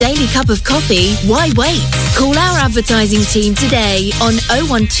cup of coffee, why wait? Call our advertising team today on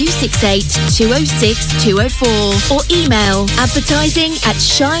 01268 206 204 or email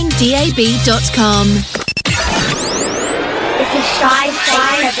advertising@shinedab.com. This is Shine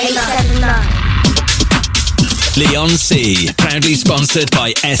 879. Leon C, proudly sponsored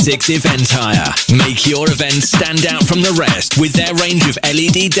by Essex Event Hire. Make your event stand out from the rest with their range of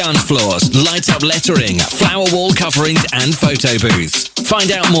LED dance floors, light-up lettering, flower wall coverings and photo booths. Find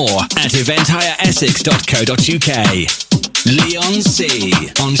out more at eventhireessex.co.uk. Leon C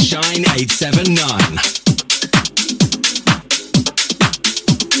on Shine 879.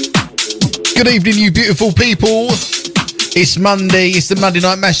 Good evening, you beautiful people. It's Monday. It's the Monday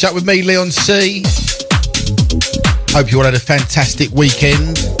Night Mashup with me, Leon C. Hope you all had a fantastic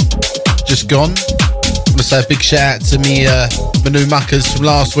weekend. Just gone. I want to say a big shout out to me, my new muckers from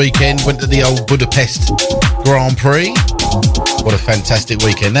last weekend. Went to the old Budapest Grand Prix. What a fantastic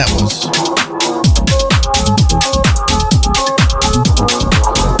weekend that was.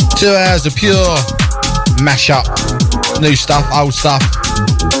 2 hours of pure mashup. New stuff, old stuff,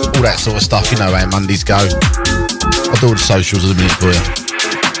 all that sort of stuff. You know how Mondays go. I'll do all the socials in a minute for you.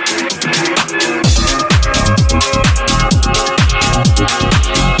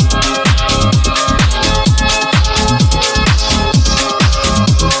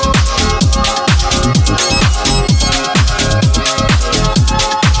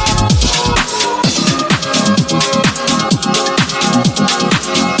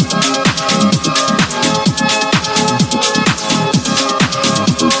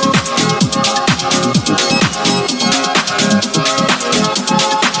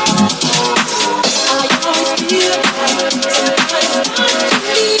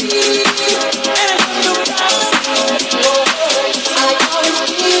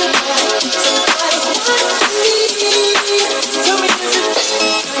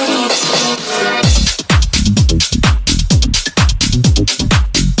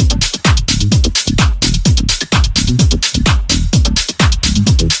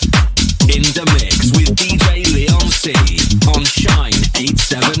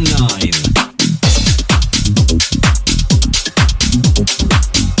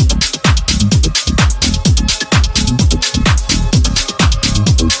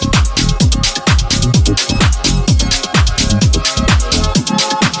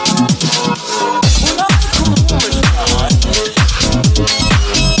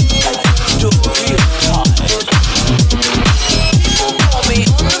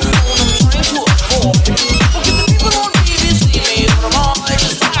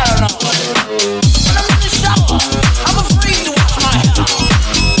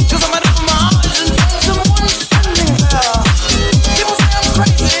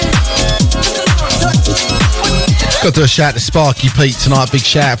 Got to do a shout to Sparky Pete tonight. Big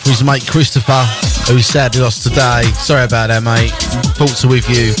shout out for his mate Christopher, who sadly lost today. Sorry about that, mate. Thoughts are with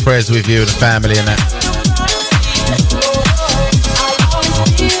you, prayers are with you and the family and that.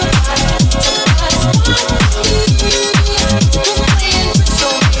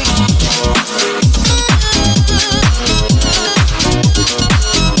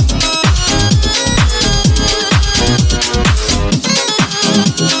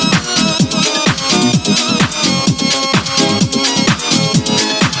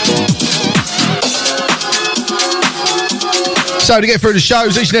 So to get through the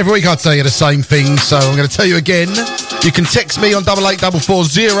shows each and every week, I tell you the same thing. So I'm going to tell you again. You can text me on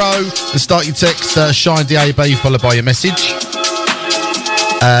 88440 and start your text Shine DAB followed by your message.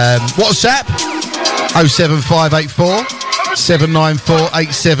 WhatsApp 07584 794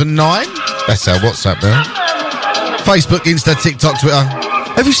 879. That's our WhatsApp there. Facebook, Insta, TikTok, Twitter.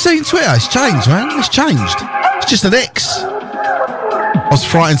 Have you seen Twitter? It's changed, man. It's changed. It's just an X. I was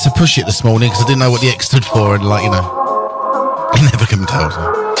frightened to push it this morning because I didn't know what the X stood for, and I never can tell.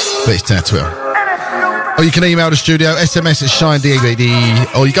 But it's Twitter. Or you can email the studio, SMS at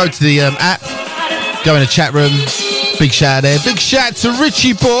ShineDAB, or you go to the app, go in the chat room. Big shout out there. Big shout out to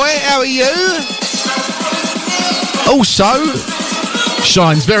Richie boy. How are you? Also,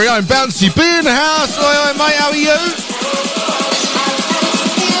 Shine's very own Bouncy B in the house. Oi, mate, how are you?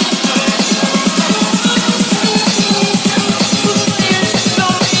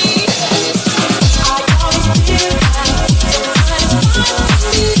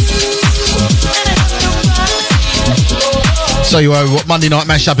 So you know what Monday Night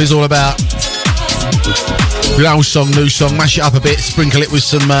Mashup is all about. The old song, new song, mash it up a bit, sprinkle it with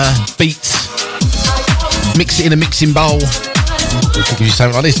some beats, mix it in a mixing bowl. I'll give you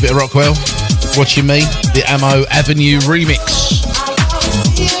something like this, a bit of Rockwell, Watching Me, the Ammo Avenue remix.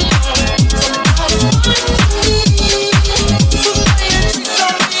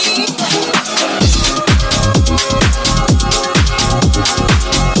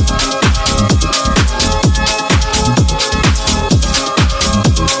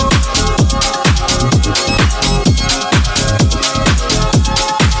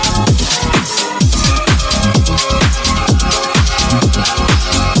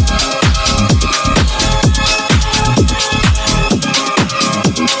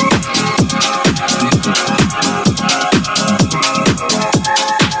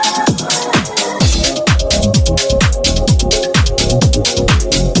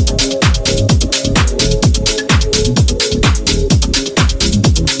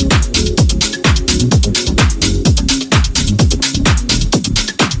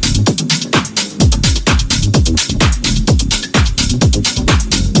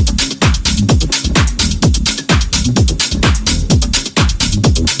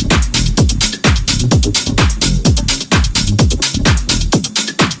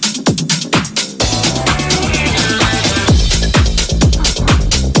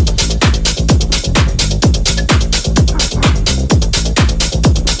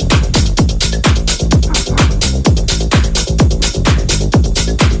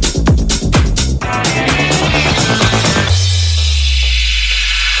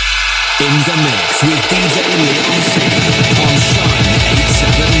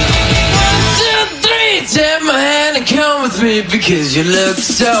 me because you look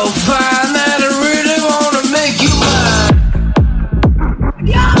so fine that I really wanna make you mine.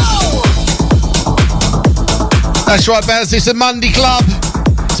 That's right, Baz. It's a Monday club.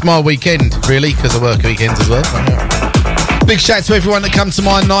 It's my weekend, really, because I work weekends as well. Big shout to everyone that comes to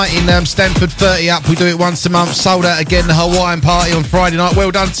my night in Stanford 30 Up. We do it once a month. Sold out again, the Hawaiian party on Friday night.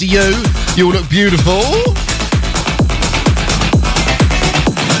 Well done to you. You all look beautiful.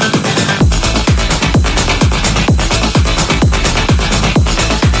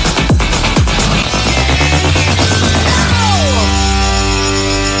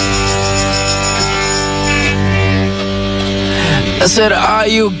 I said, are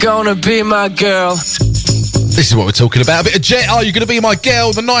you gonna be my girl? This is what we're talking about. A bit of Jet, Are You Gonna Be My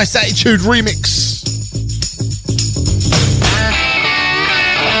Girl? The Nice Attitude remix.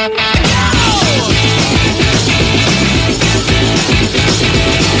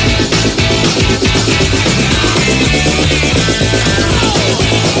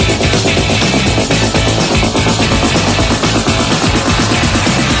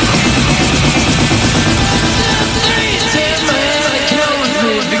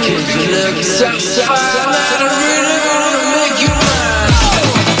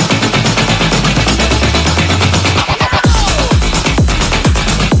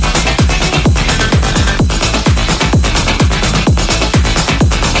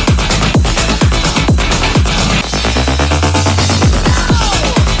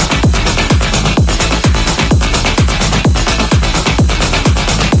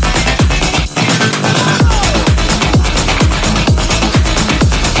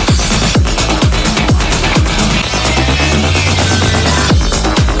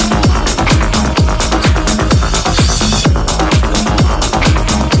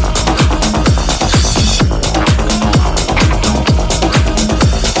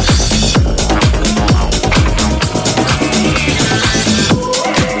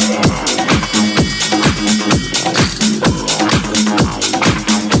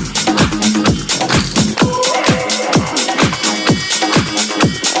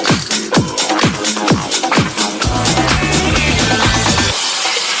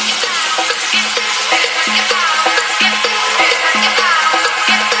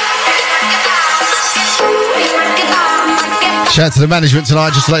 Shout out to the management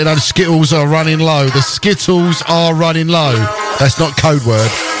tonight, just to let you know the Skittles are running low. The Skittles are running low. That's not code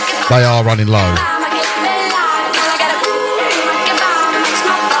word. They are running low.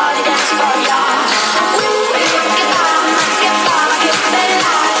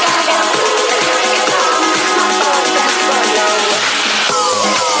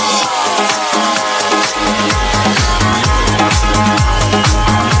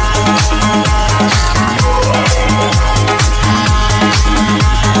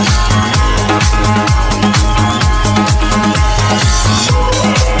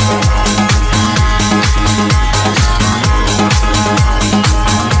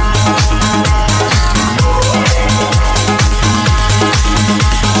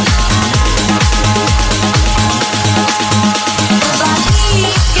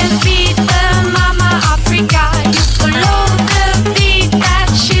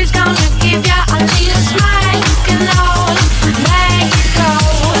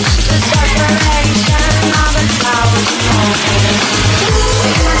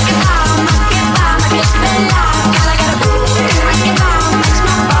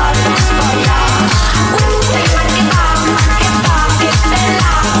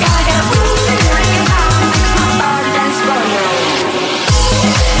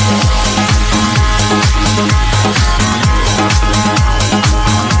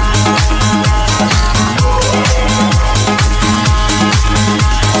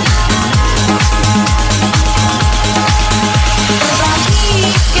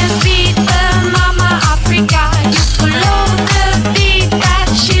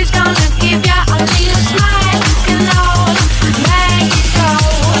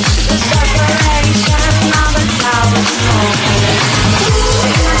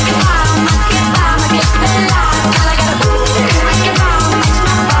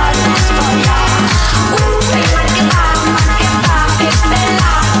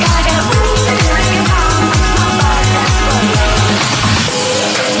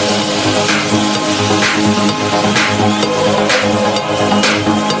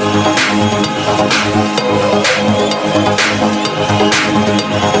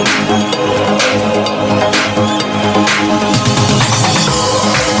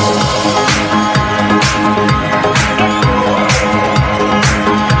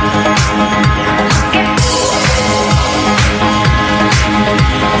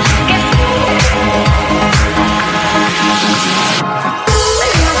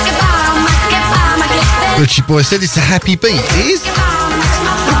 Richie Boy said it's a happy beat. It is.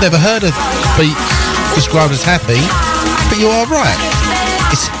 I've never heard a beat described as happy, but you are right.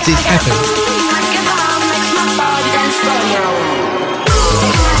 It's happy.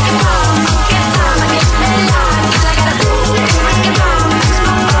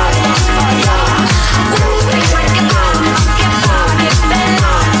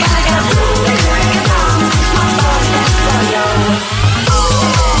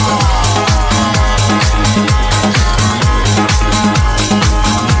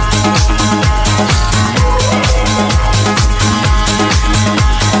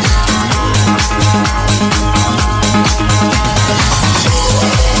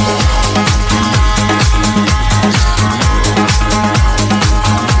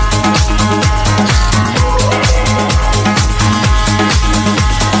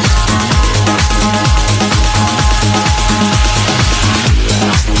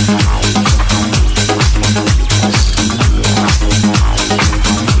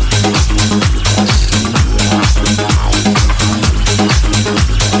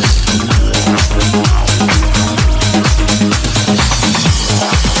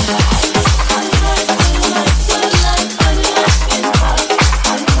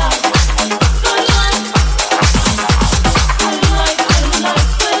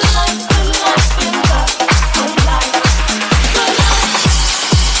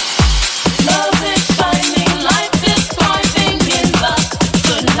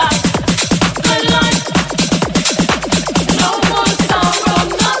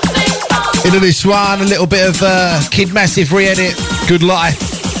 Into this one, a little bit of Kid Massive re-edit. Good Life.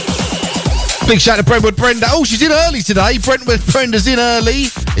 Big shout to Brentwood Brenda. Oh, she's in early today. Brentwood Brenda's in early.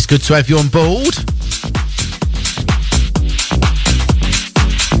 It's good to have you on board.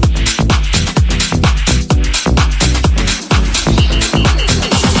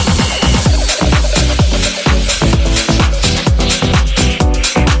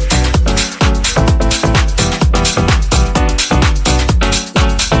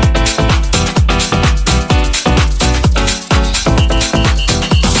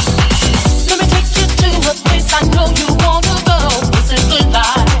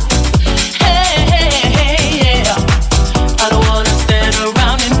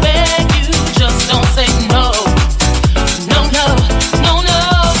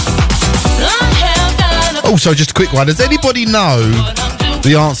 Also, just a quick one. Does anybody know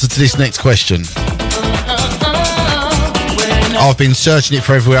the answer to this next question? I've been searching it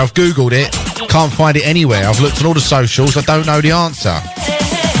for everywhere. I've Googled it. Can't find it anywhere. I've looked on all the socials. I don't know the answer.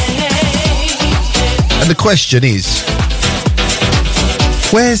 And the question is,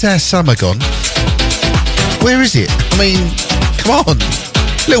 where's our summer gone? Where is it? I mean, come on.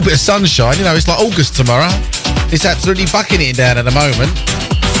 A little bit of sunshine. You know, it's like August tomorrow. It's absolutely bucketing it down at the moment.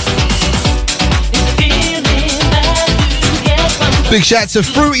 Big shout to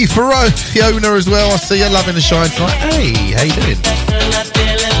Fruity Fiona as well. I see you loving the shine tonight. Hey, how you doing?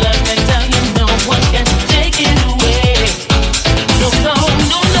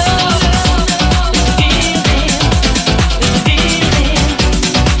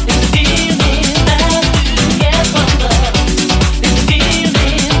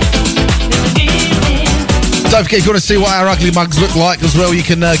 Don't forget, if you want to see what our ugly mugs look like as well, you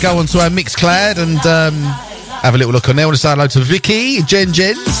can go onto our Mixcloud and have a little look on there. I want to say hello to Vicky, Jens,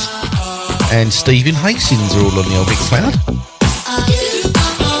 and Stephen Hastings are all on the old Mixcloud.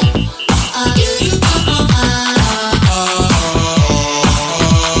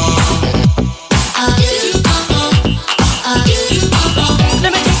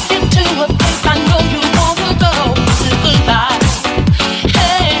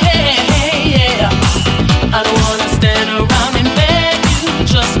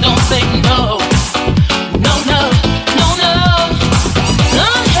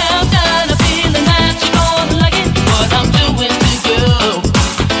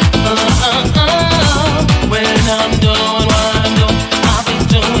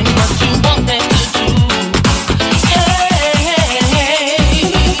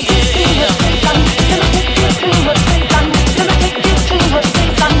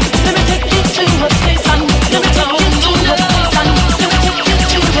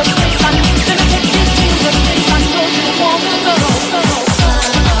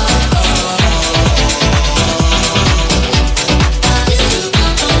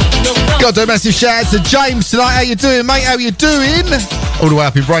 Got to do a massive shout out to James tonight. How you doing, mate? How you doing? All the way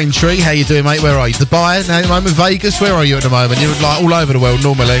up in Braintree. How you doing, mate? Where are you? Dubai now at the moment? Vegas? Where are you at the moment? You're like all over the world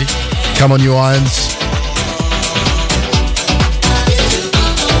normally. Come on, you irons.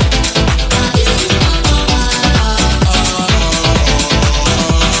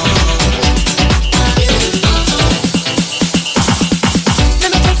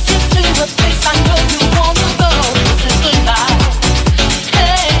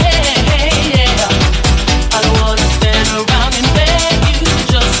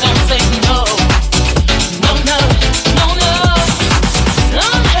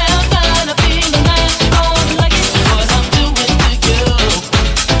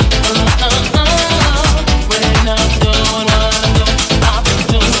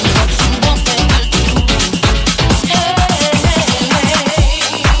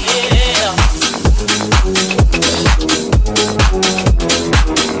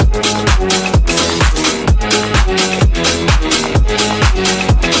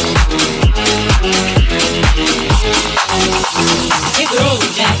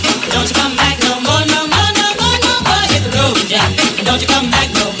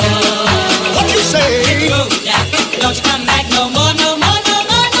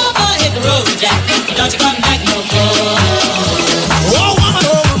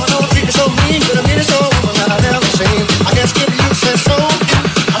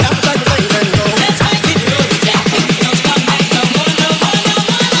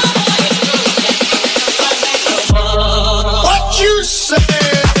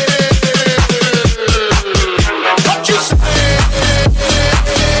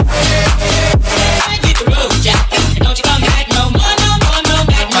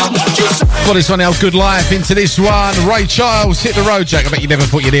 Before this one, our Good Life into this one. Ray Charles, Hit the Road Jack. I bet you never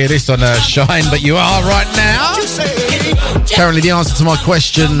thought you'd hear this on Shine, but you are right now. Apparently the answer to my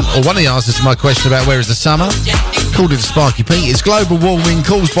question, or one of the answers to my question about where is the summer, called it Sparky Pete, is global warming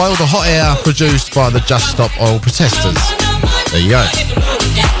caused by all the hot air produced by the Just Stop Oil protesters. There you go.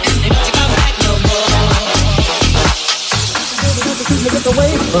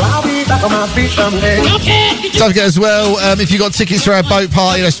 Don't forget as well, if you got tickets for our boat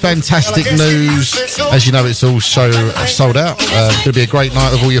party, that's fantastic news. As you know, it's all sold out. It's going to be a great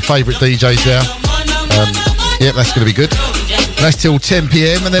night with all your favourite DJs there. Yep, that's going to be good. And that's till 10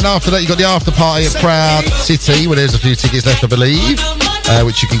 p.m. And then after that, you've got the after party at Proud City, where there's a few tickets left, I believe,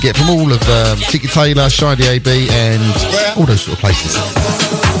 which you can get from all of Ticket Taylor, Shiny AB, and all those sort of places.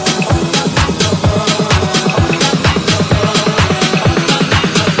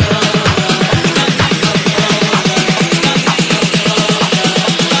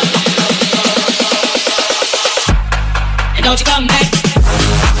 Don't you come back.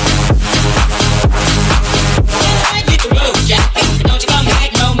 Hit the road, Jack. Don't you come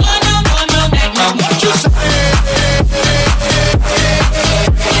back no more, no more, no back no more. What you say?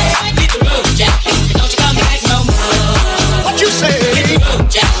 Hit the road, Jack. Don't you come back no more. What you say? Hit the road,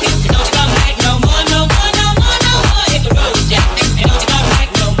 Jack. Don't you come back no more, no more, no more, no more. Hit the road, Jack. Don't you come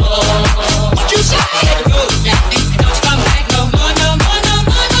back no more. What you say? Hit the road, Jack. Don't you come back no more, no more, no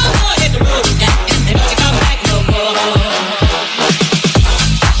more, no more. Hit the road, Jack. Don't you come back no more.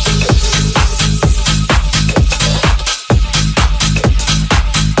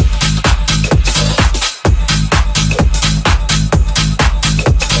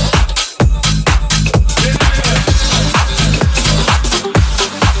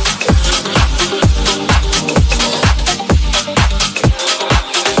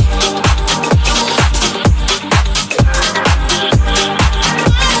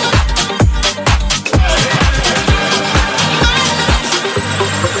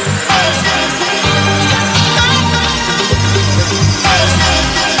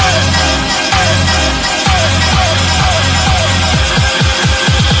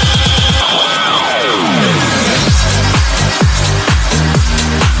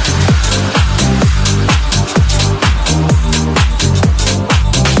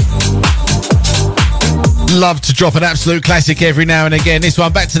 Love to drop an absolute classic every now and again. This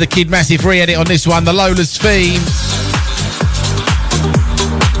one, back to the Kid Massive re-edit on this one, the Lola's Theme.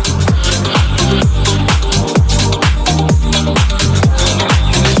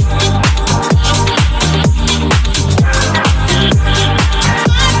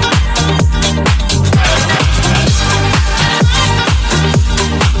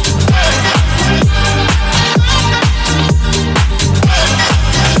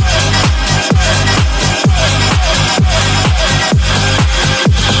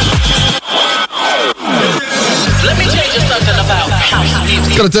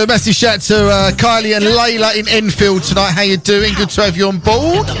 Got to do a massive shout to Kylie and Layla in Enfield tonight. How you doing? Good to have you on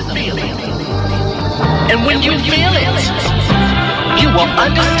board. And when you feel it, you will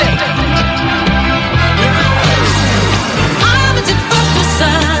understand. I'm a different person,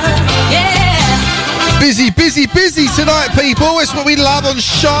 yeah. Busy, busy, busy tonight, people. It's what we love on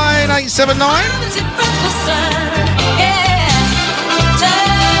Shine 879. I'm a different person, yeah.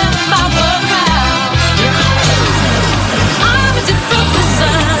 Turn my world around. I'm a different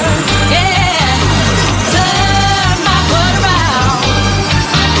person, yeah. Turn my world around.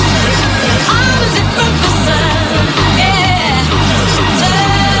 I'm a different person, yeah.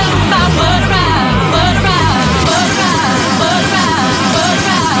 Turn my world around, world around, world around, world around, world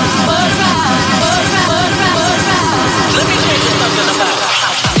around, world around, world around, world around. Let me tell you something about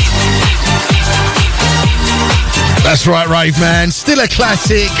house music. That's right, Rave Man. Still a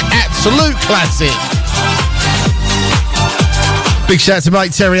classic. Absolute classic. Big shout out to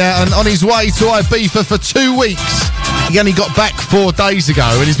mate Terry Oughton on his way to Ibiza for 2 weeks. He only got back 4 days ago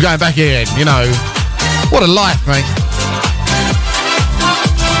and he's going back again, you know. What a life, mate.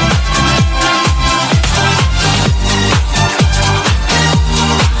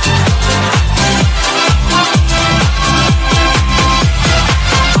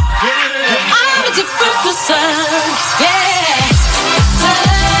 I'm a different person, yeah.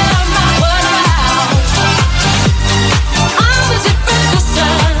 Turn my world around. I'm a different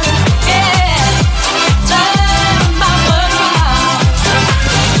person, yeah. Turn my world around.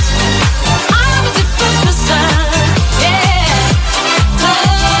 I'm a different person,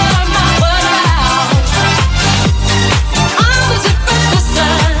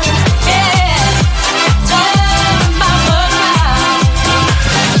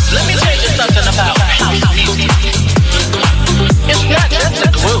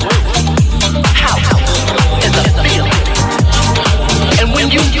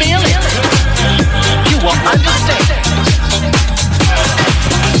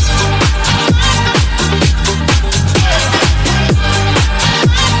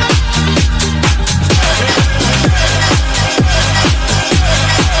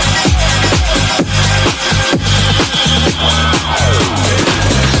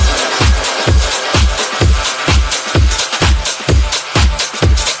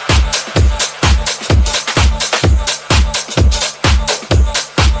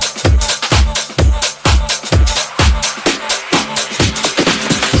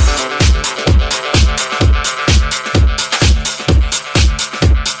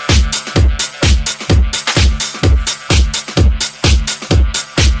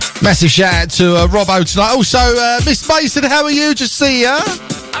 Massive shout out to Robbo tonight. Also, Miss Mason, how are you? Just see ya.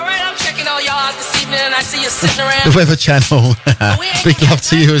 All right, I'm checking all y'all out this evening, and I see you sitting around. The Weather Channel. Big love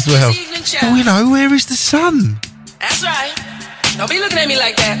to you as well. Evening chat. Oh, you know, where is the sun? That's right. Don't be looking at me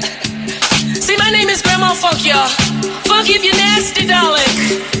like that. See, my name is Grandma Funk, y'all. Funky if you're nasty, darling.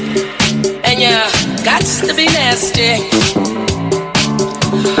 And you got to be nasty.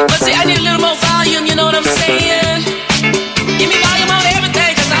 But see, I need a little more volume, you know what I'm saying? Give me volume on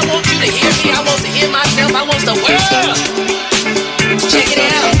everything, cause I want you to hear me. I want to hear myself. I want the world. Check it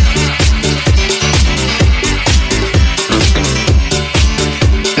out.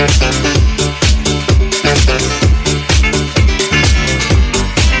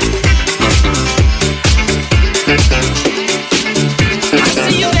 I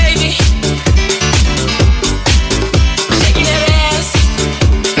see you, baby. Shaking that ass.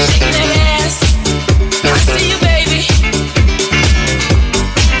 Shaking that ass. I see you, baby.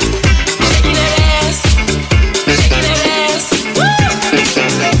 Shaking that ass. Shaking that ass. Woo!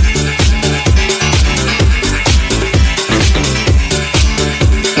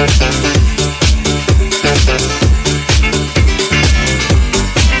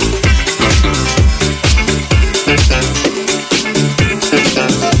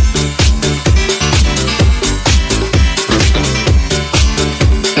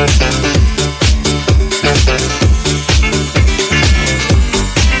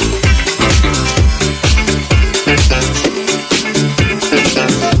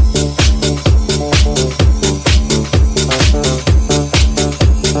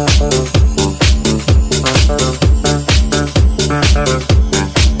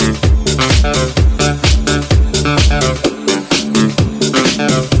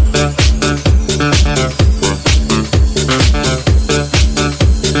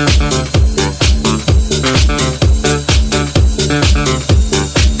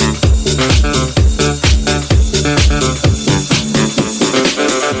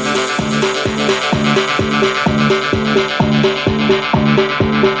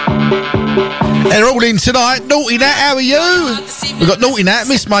 They're all in tonight. Naughty Nat, how are you? We've got Naughty Nat,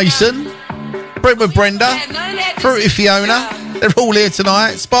 Miss Mason, Brentwood Brenda, Fruity Fiona. They're all here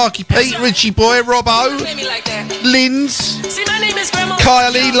tonight. Sparky Pete, Richie Boy, Robbo, Linz,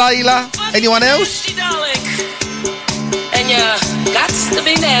 Kylie, Layla. Anyone else? And you got to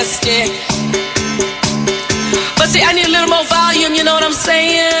be nasty. But see, I need a little more volume, you know what I'm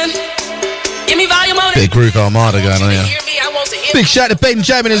saying? Give me volume on it. Big Groove Armada going on here. Hear me, I want to hear Big shout to Ben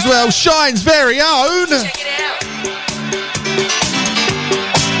Jamin as well. Shine's very own. Check it out.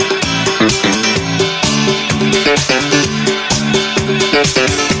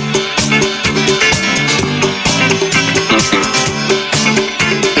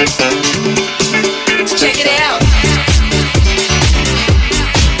 Check it out.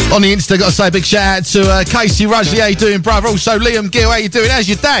 On the Insta, got to say a big shout out to Casey Rudgley. How you doing, brother? Also, Liam Gill, how you doing? How's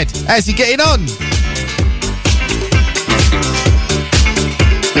your dad? How's he getting on?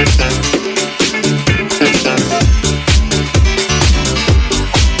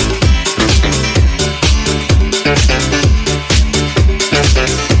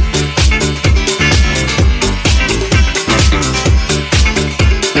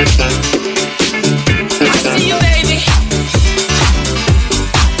 I see you, baby.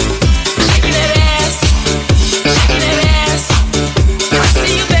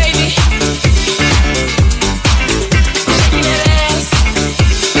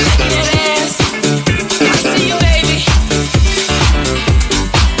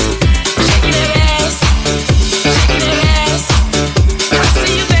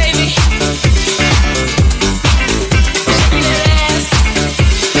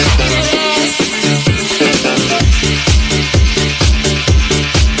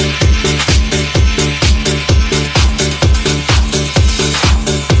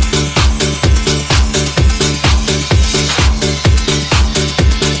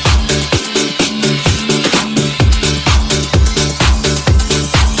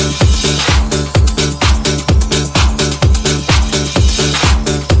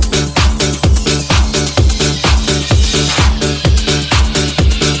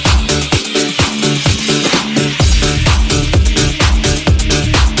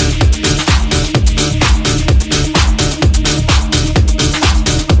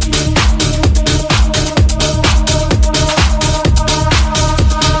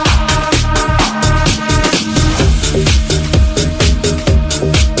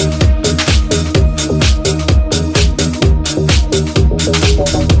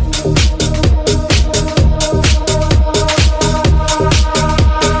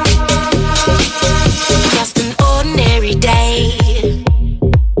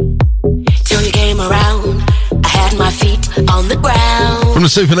 From the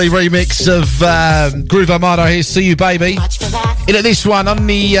Super Lee remix of Groove Armada, here's See You Baby. In at this one on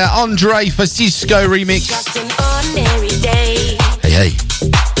the Andre Francisco remix. Just an ordinary day. Hey, hey.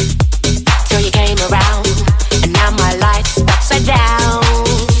 Till you came around, and now my life's upside down.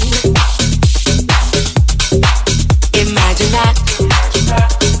 Imagine that.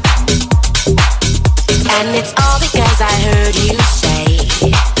 And it's all because I heard you say.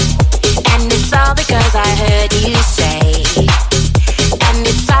 And it's all because I heard you say. And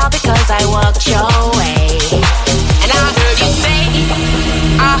it's all because I walked your way. And I heard you say,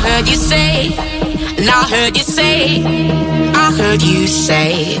 I heard you say, and I heard you say, I heard you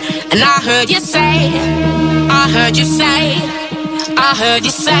say, and I heard you say, I heard you say, I heard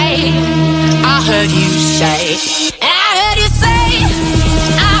you say, I heard you say,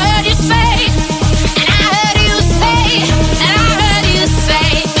 and I heard you say, I heard you say, and I heard you say, and I heard you say, I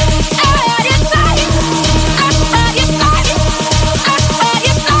heard you say, I heard you say, I heard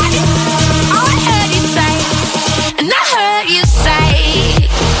you say, I heard you say, and I heard you say.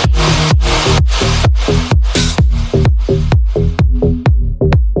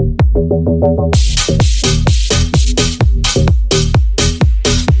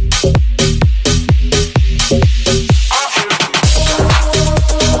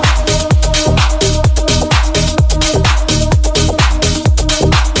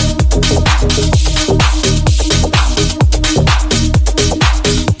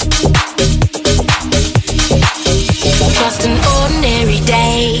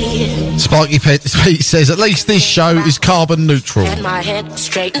 Sparky Pete says, at least this show is carbon neutral. My head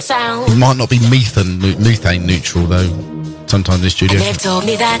straight and sound. It might not be methane neutral, though, sometimes in the studio. They've told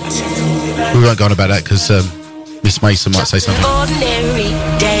me that. We won't go on about that because Miss Mason might say something. Ordinary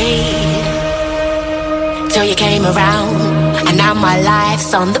day. Till you came around, and now my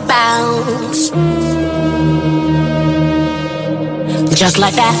life's on the bounce. Just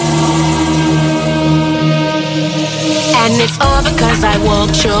like that. And it's all because I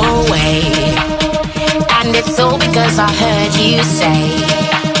walked your way. And it's all because I heard you say.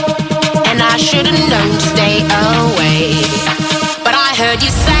 And I should've known to stay away. But I heard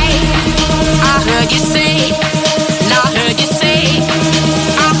you say, I heard you say, and I heard you say,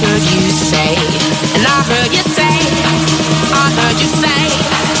 I heard you say, and I heard you say, I heard you say,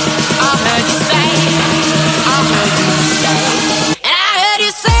 I heard you say, I heard you say, and I heard you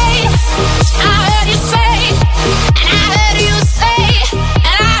say, I heard you say.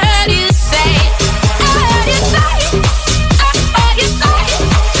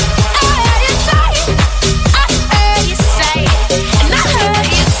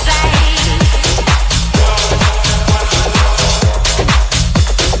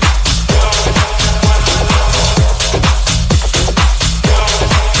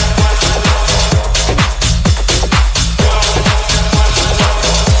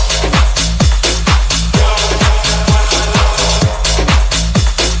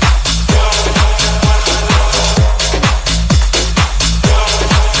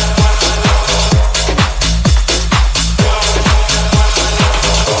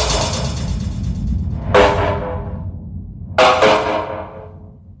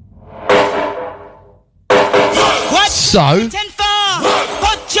 So,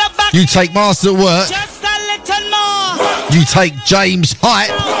 you take Master at Work, you take James Hype,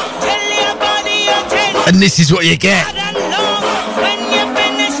 and this is what you get.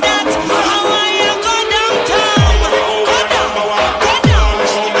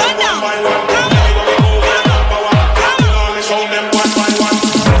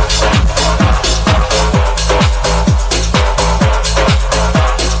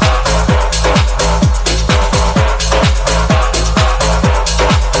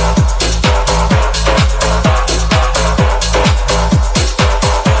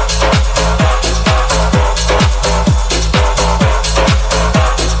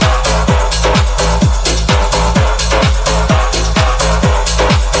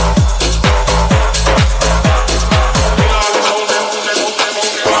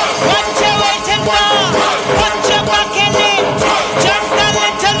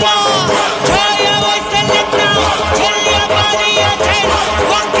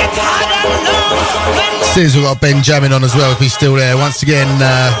 Seems we've got Ben jamming on as well if he's still there. Once again,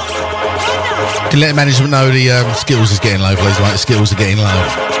 can let management know the Skittles is getting low, please. Right, the Skittles are getting low.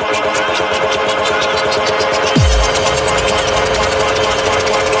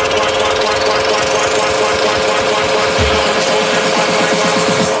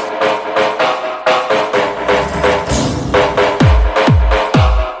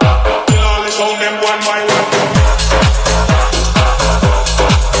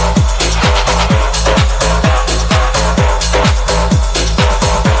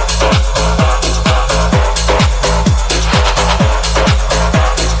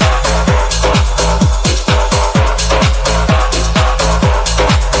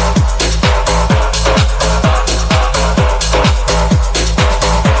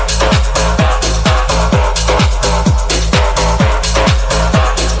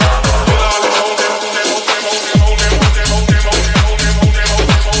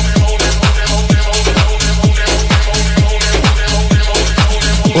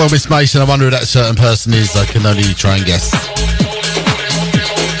 Well, Miss Mason, I wonder who that certain person is. I can only try and guess.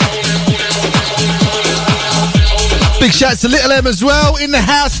 Big shouts to Little M as well in the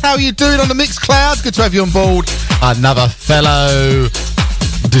house. How are you doing on the Mixed Cloud? Good to have you on board. Another fellow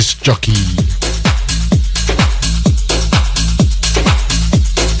disc jockey.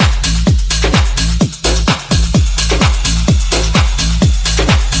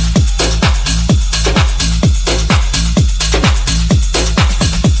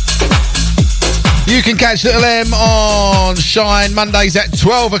 You can catch Little M on Shine Mondays at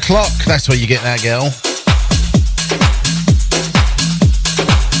 12 o'clock. That's where you get that, girl.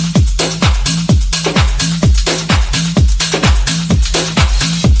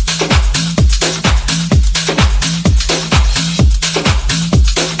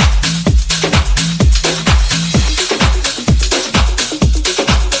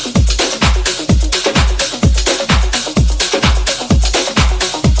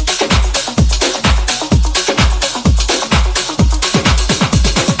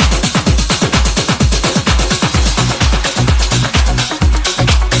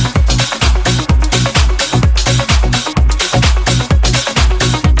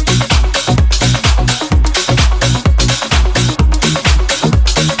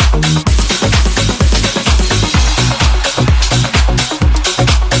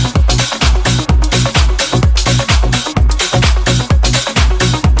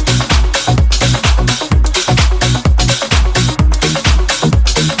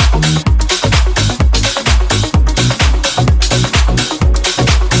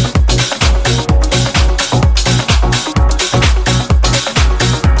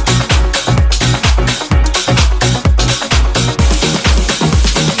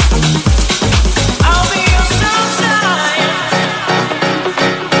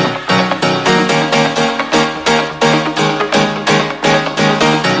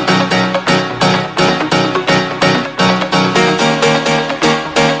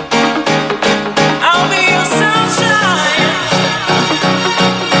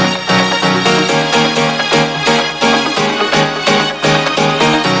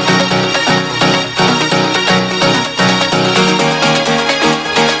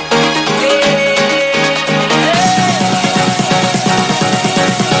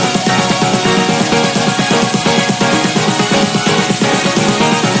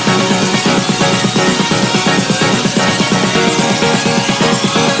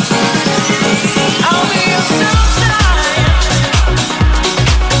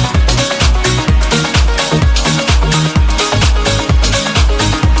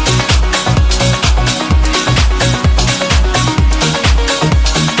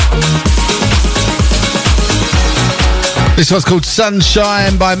 This one's called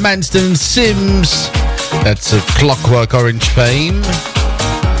Sunshine by Manston Sims. That's a Clockwork Orange fame.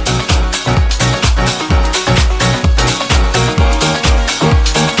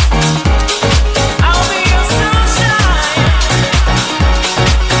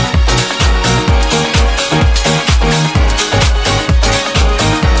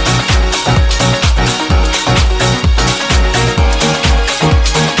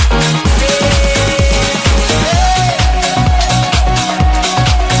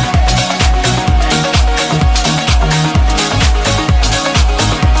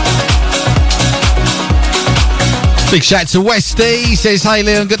 Big shout out to Westy. He says, hey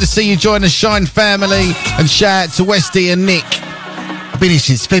Leon, good to see you join the Shine family. And shout out to Westy and Nick. I've been here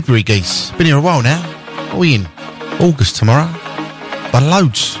since February, geese. Been here a while now. What are we in? August tomorrow. But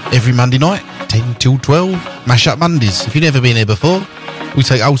loads. Every Monday night, 10 till 12. Mash up Mondays. If you've never been here before, we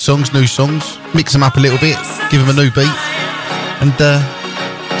take old songs, new songs, mix them up a little bit, give them a new beat. And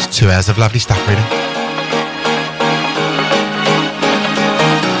it's 2 hours of lovely stuff, really.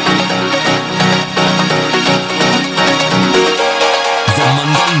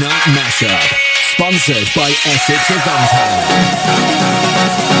 Mashup, sponsored by Essex Event Hall.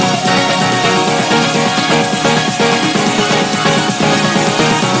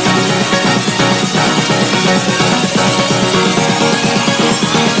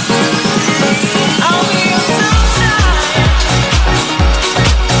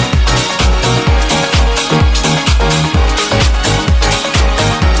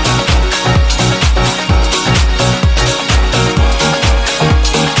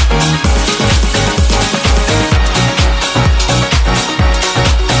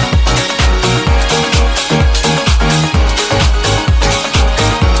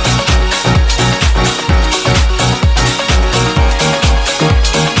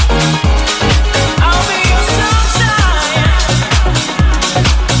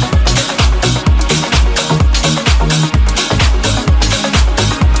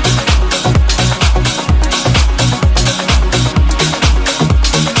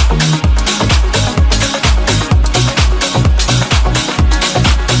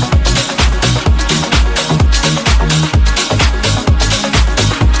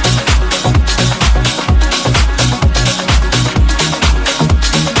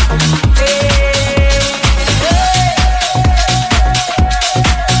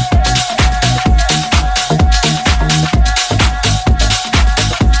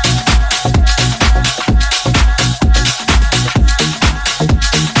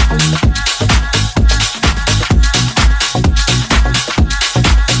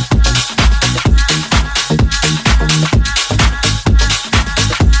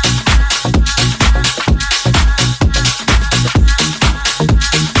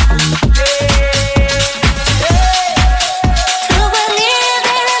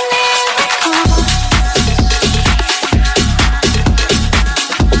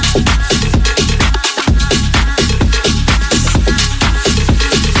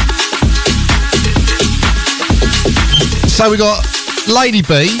 So we got Lady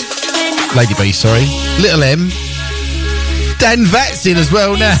B, sorry, Little M, Dan Vatsin as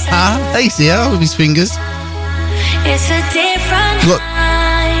well now. He's here with his fingers. It's a different We've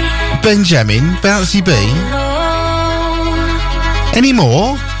got Benjamin, Bouncy B. Any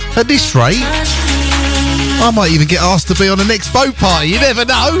more? At this rate, I might even get asked to be on the next boat party. You never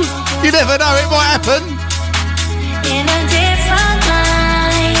know. You never know. It might happen. in a different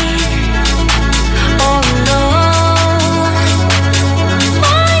light. Oh no,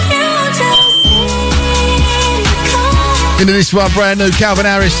 why you just cynical? Into this one, brand new Calvin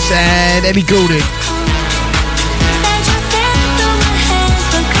Harris and Ellie Goulding. They just slip through my hands,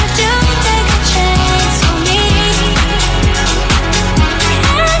 but could you take a chance on me? Can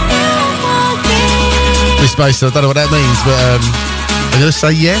you forgive? Miss Mason, I don't know what that means, but I'm going to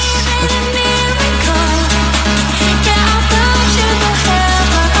say yes.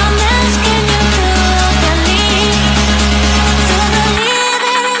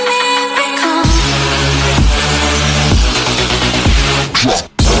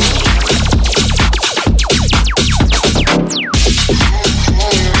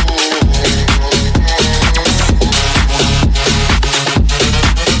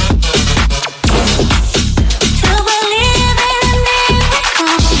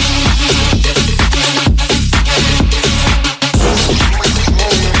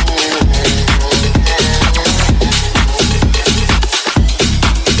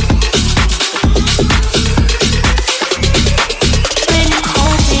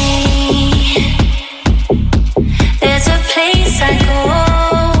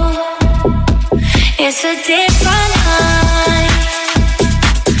 It's a different high.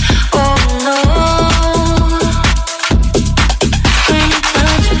 Oh no, when you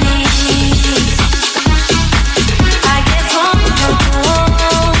touch me, I get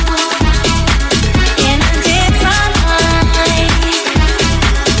vulnerable in a different high.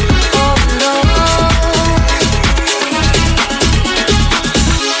 Oh no.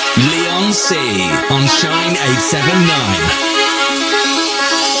 Leon C on Shine 879.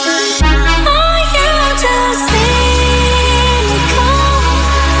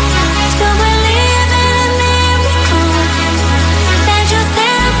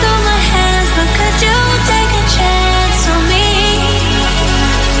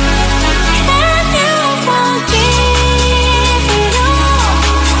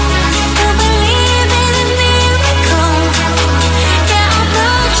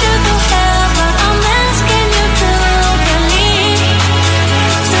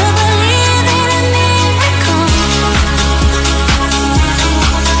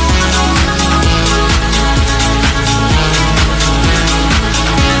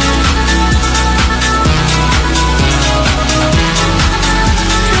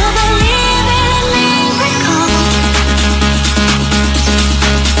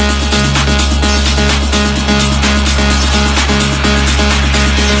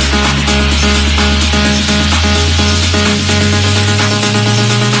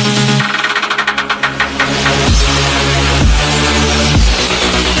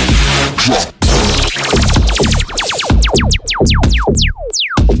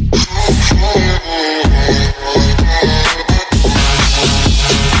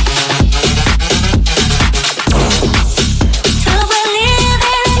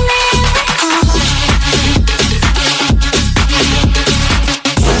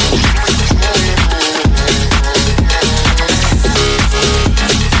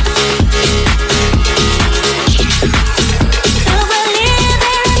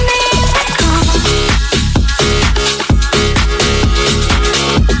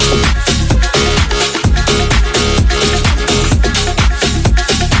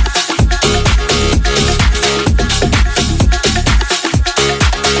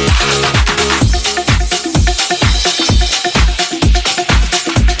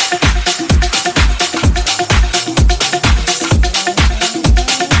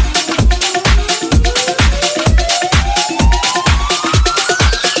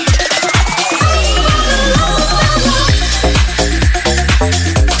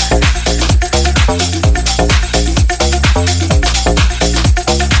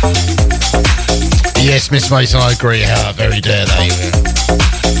 Yes, Miss Mason, I agree. How very dare they?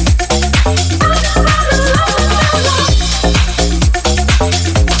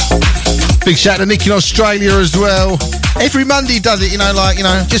 Big shout to Nick in Australia as well. Every Monday he does it,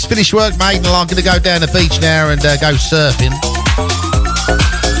 just finished work, mate, and I'm going to go down the beach now and go surfing.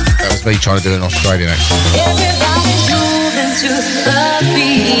 That was me trying to do an Australian accent. Everybody's moving to the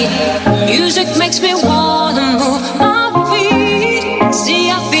beat. Music makes me want to move my feet.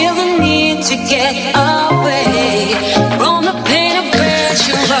 See, I feel the need to get away from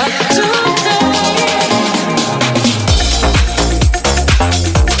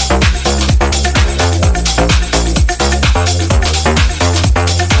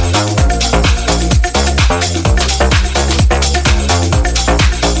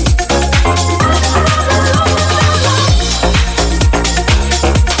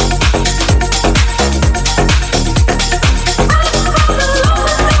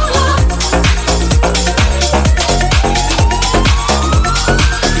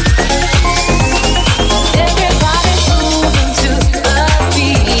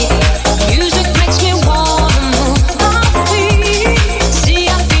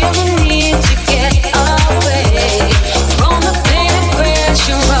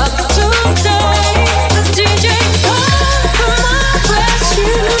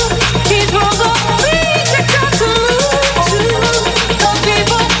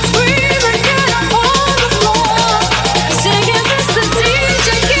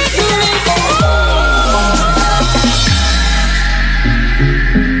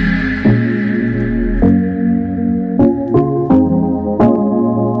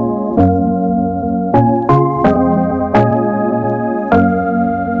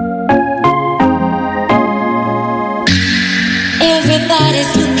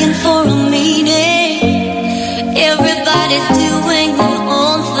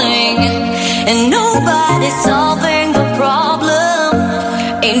nobody solving the problem.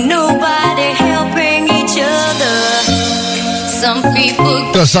 Ain't nobody helping each other. Some people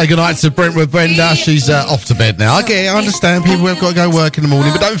Gotta say goodnight to Brentwood Brenda. She's off to bed now. I get it, I understand people have got to go work in the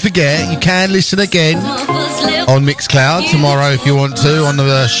morning, but don't forget, you can listen again on Mixcloud tomorrow if you want to, on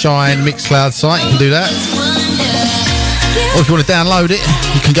the Shine Mixcloud site. You can do that. Or if you want to download it,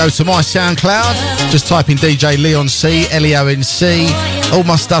 you can go to my SoundCloud. Just type in DJ Leon C, Leonc. All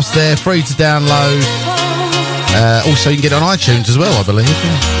my stuff's there, free to download. Also, you can get it on iTunes as well, I believe.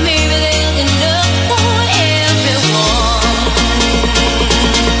 Yeah. maybe there's enough for everyone.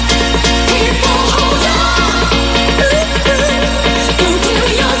 People hold on, and give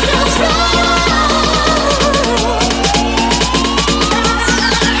yourself strong.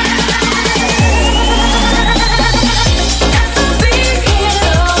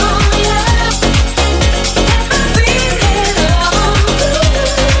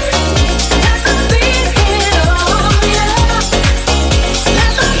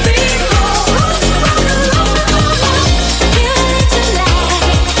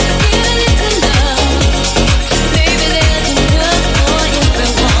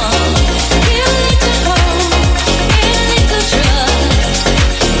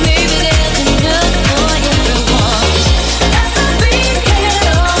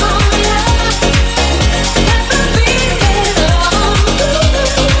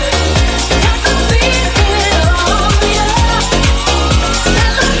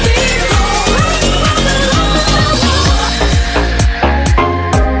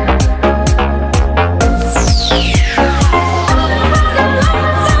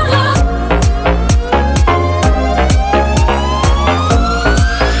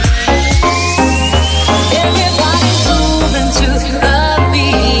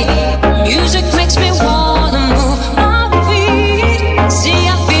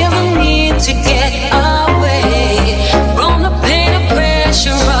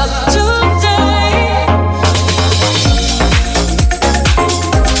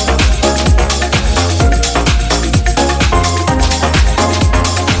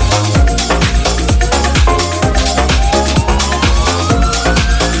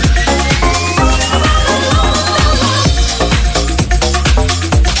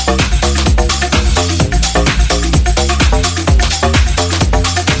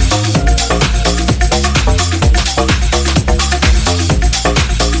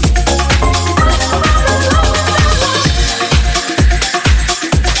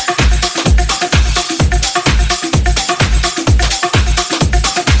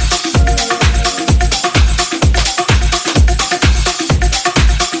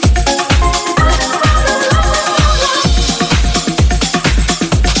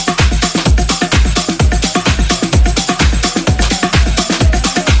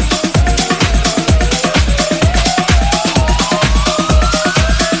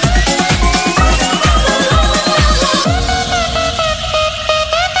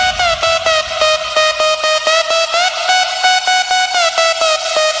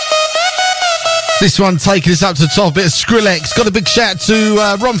 This one taking us up to the top, a bit of Skrillex. Got a big shout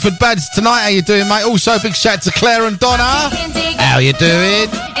to Romford Bads tonight. How you doing, mate? Also a big shout to Claire and Donna. How you doing?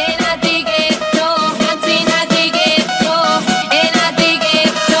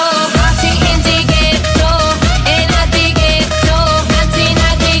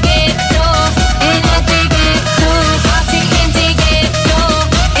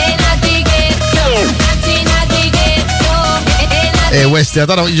 Yeah, Westy, I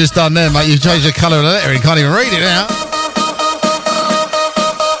don't know what you just done there, mate. You've changed the colour of the letter. You can't even read it now.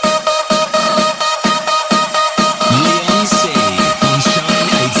 Leon C on Shine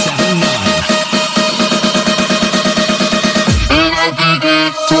 879. And I dig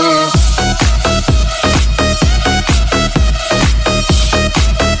it too.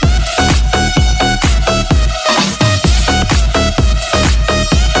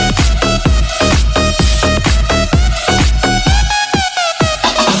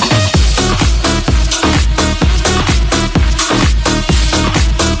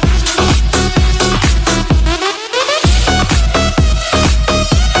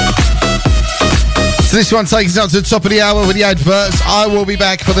 So this one takes us up to the top of the hour with the adverts. I will be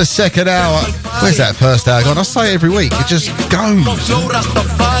back for the second hour. Where's that first hour gone? I say it every week. It just goes.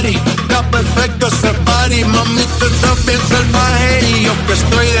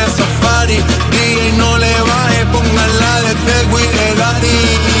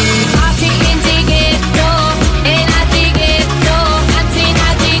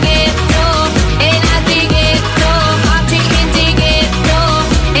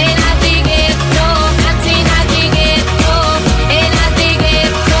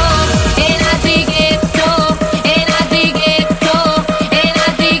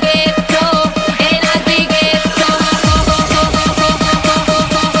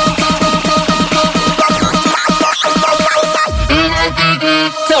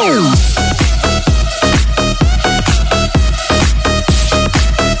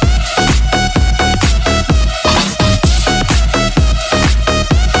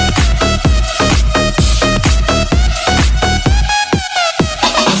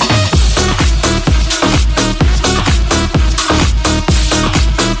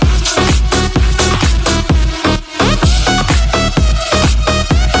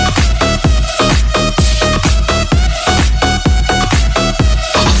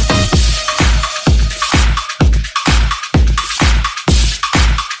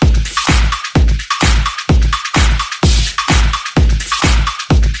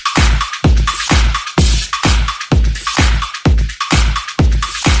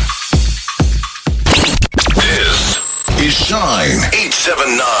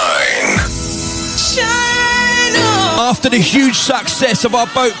 After the huge success of our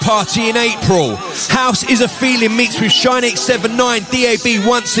boat party in April, House is a Feeling meets with Shine 879 DAB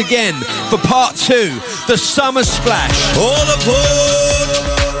once again for part 2, the Summer Splash. All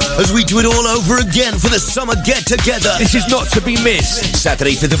aboard! As we do it all over again for the summer get-together. This is not to be missed.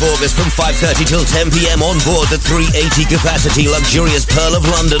 Saturday, 5th of August from 5:30 till 10 p.m. on board the 380 capacity luxurious Pearl of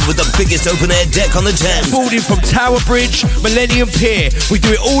London with the biggest open-air deck on the Thames. Boarding from Tower Bridge, Millennium Pier. We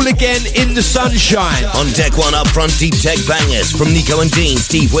do it all again in the sunshine. On deck 1 up front, deep tech bangers from Nico and Dean,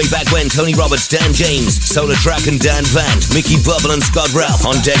 Steve Way Back When, Tony Roberts, Dan James, Solar Track and Dan Vant, Mickey Bubble and Scott Ralph.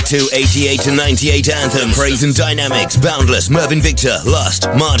 On deck 2, 88 to 98 anthems. Praise and Dynamics, Boundless, Mervyn Victor,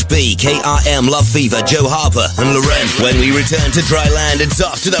 Lust, Mart B, KRM, Love Fever, Joe Harper and Loren. When we return to dry land, it's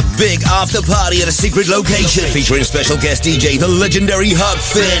off to the big after party at a secret location featuring special guest DJ, the legendary Huck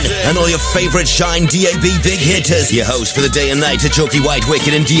Finn, and all your favorite Shine DAB big hitters. Your host for the day and night are Chalky White,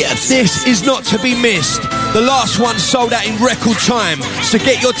 Wicked and Dieps. This is not to be missed. The last one sold out in record time, so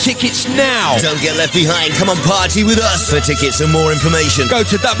get your tickets now. Don't get left behind. Come on, party with us. For tickets and more information, go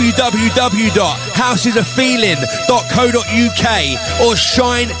to www.housesisafeeling.co.uk or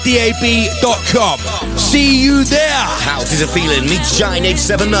shinedab.com. See you there. House is a Feeling meets Shine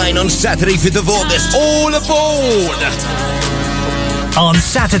 879 on Saturday, 5th of August. All aboard! On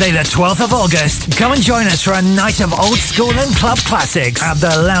Saturday the 12th of August, come and join us for a night of old school and club classics at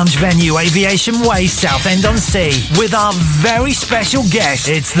the lounge venue Aviation Way, Southend-on-Sea, with our very special guest.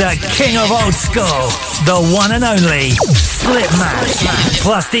 It's the king of old school, the one and only Slipmatt,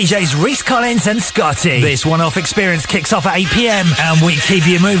 plus DJs Reese Collins and Scotty. This one-off experience kicks off at 8 p.m. and we keep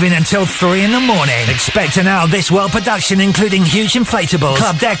you moving until 3 in the morning. Expect an hour of this world production, including huge inflatables,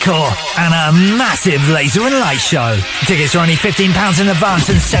 club decor, and a massive laser and light show. Tickets are only £15 in advance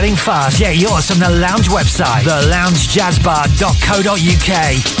and selling fast. Get yours from the lounge website, theloungejazzbar.co.uk,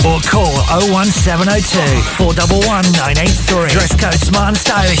 or call 01702 411 983. Dress code smart and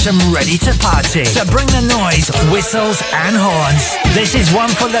stylish and ready to party. So bring the noise, whistles and horns. This is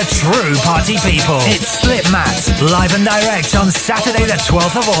one for the true party people. It's Slipmatt, live and direct on Saturday the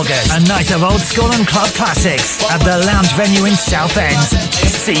 12th of August. A night of old school and club classics at the lounge venue in Southend.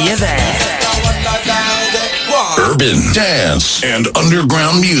 See you there. Urban, dance, and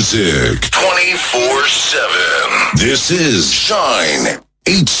underground music 24/7. This is Shine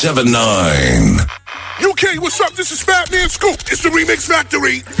 879. UK, what's up? This is Fat Man Scoop. It's the Remix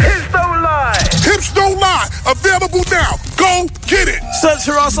Factory. Hips Don't Lie. Hips Don't Lie. Available now. Go get it. Search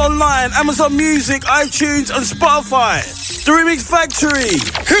for us online, Amazon Music, iTunes, and Spotify. The Remix Factory.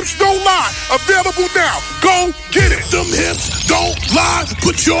 Hips Don't Lie. Available now. Go get it. Them hips don't lie.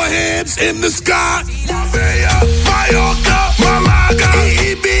 Put your hands in the sky. Marbella, Mallorca, Malaga,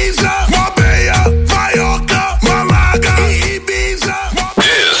 Ibiza. Marbella, Mallorca, Malaga, Ibiza.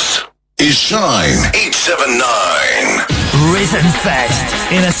 This is Shine 879. Risen Fest,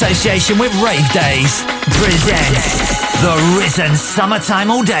 in association with Rave Days, presents the Risen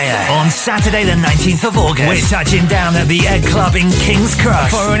Summertime All Day on Saturday the 19th of August. We're touching down at the Egg Club in King's Cross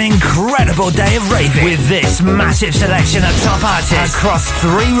for an incredible day of raving with this massive selection of top artists across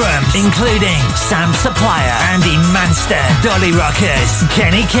 3 rooms, including Sam Supplier, Andy Manster, Dolly Rockers,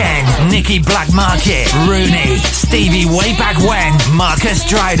 Kenny Ken, Nicky Black Market, Rooney, Stevie Way Back When, Marcus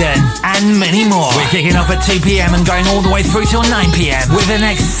Dryden, and many more. We're kicking off at 2 p.m. and going all the way through till 9 p.m. with an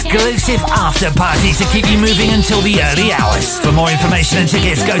exclusive after party to keep you moving until the early hours. For more information and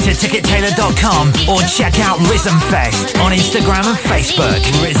tickets, go to tickettailor.com or check out Risen Fest on Instagram and Facebook.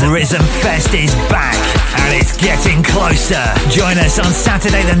 Risen Fest is back and it's getting closer. Join us on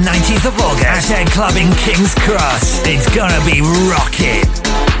Saturday the 19th of August at Egg Club in King's Cross. It's gonna be rocking.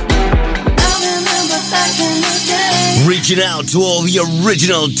 Reaching out to all the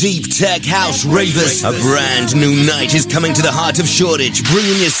original deep tech house ravers. A brand new night is coming to the heart of Shoreditch,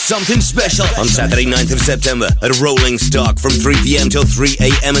 bringing you something special. On Saturday 9th of September at Rolling Stock from 3 p.m. till 3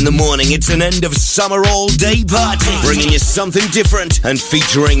 a.m. in the morning. It's an end of summer all-day party, bringing you something different and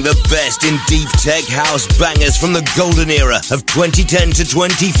featuring the best in deep tech house bangers from the golden era of 2010 to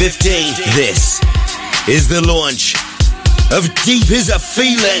 2015. This is the launch of Deep Is a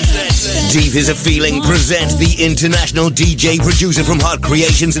Feeling. Deep Is a Feeling presents the international DJ producer from Hot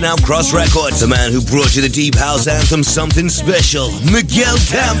Creations and Outcross Records, the man who brought you the deep house anthem Something Special, Miguel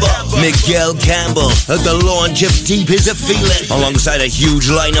Campbell. Miguel Campbell at the launch of Deep Is a Feeling, alongside a huge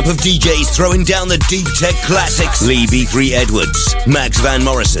lineup of DJs throwing down the deep tech classics. Lee B3 Edwards, Max Van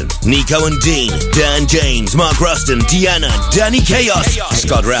Morrison, Nico and Dean, Dan James, Mark Ruston, Deanna, Danny Chaos,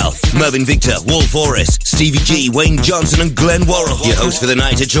 Scott Ralph, Mervyn Victor, Wolf Orris, Stevie G, Wayne Johnson and Glenn Worrell. Your host for the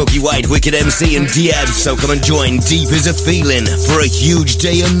night are Chalky White, Wicked MC and Diabs. So come and join Deep Is a Feeling for a huge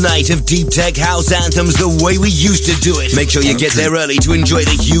day and night of deep tech house anthems the way we used to do it. Make sure you get there early to enjoy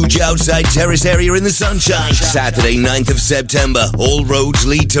the huge outside terrace area in the sunshine. Saturday 9th of September, all roads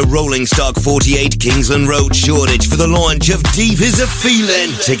lead to Rolling Stock 48 Kingsland Road, Shoreditch for the launch of Deep Is a Feeling.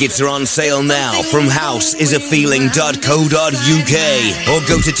 Tickets are on sale now from houseisaFeeling.co.uk or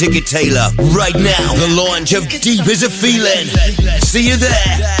go to Ticket Taylor right now. The launch of Deep Is a Feeling. See you there.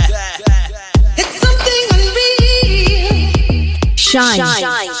 It's something unreal. Shine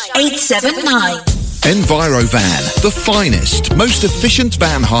 879. Envirovan, the finest, most efficient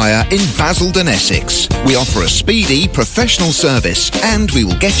van hire in Basildon, Essex. We offer a speedy, professional service and we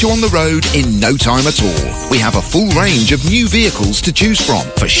will get you on the road in no time at all. We have a full range of new vehicles to choose from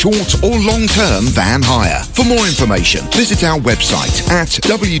for short or long-term van hire. For more information, visit our website at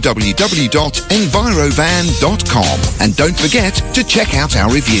www.envirovan.com and don't forget to check out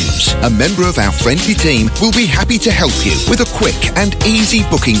our reviews. A member of our friendly team will be happy to help you with a quick and easy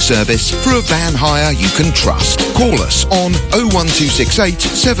booking service for a van hire you can trust. Call us on 01268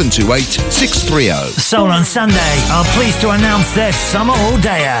 728 630. Soul on Sunday are pleased to announce their summer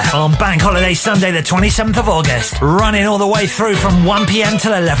all-dayer on Bank Holiday Sunday the 27th of August, running all the way through from 1 p.m.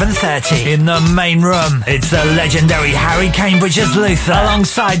 till 11:30. In the main room, it's the legendary Harry Cambridge as Luther,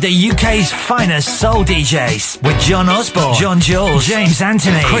 alongside the UK's finest soul DJs, with John Osborne, John Jules, James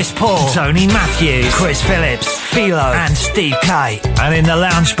Anthony, Chris Paul, Tony Matthews, Chris Phillips, Philo and Steve K. And in the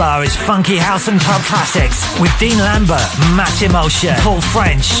lounge bar is funky house and club classics with Dean Lambert, Matt Emulsion, Paul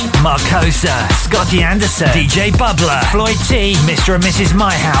French, Marcosa, Scotty Anderson, DJ Bubbler, Floyd T, Mr. and Mrs.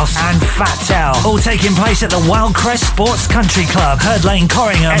 My House and Fat Tell, all taking place at the Wildcrest Sports Country Club, Herd Lane,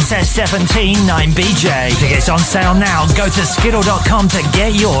 Corringham, SS17 9BJ. Tickets on sale now. Go to skiddle.com to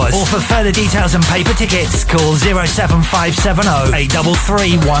get yours, or for further details and paper tickets, call 07570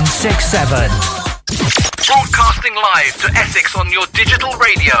 833 167. Broadcasting live to Essex on your digital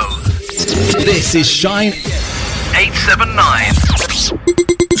radio. This is Shine 879.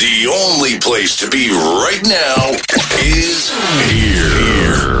 The only place to be right now is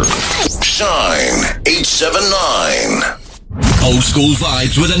here. Shine 879. Old school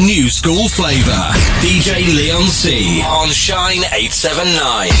vibes with a new school flavour. DJ Leon C on Shine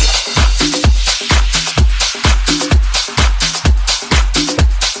 879.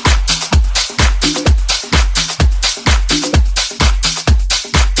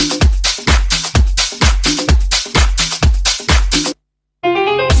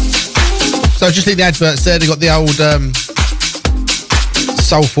 So just in the adverts there, they got the old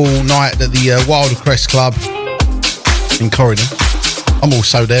soulful night at the Wildcrest Club in Corridor. I'm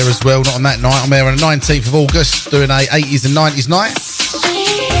also there as well, not on that night. I'm there on the 19th of August doing a 80s and 90s night.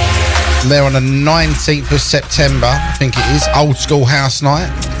 I'm there on the 19th of September, I think it is, old school house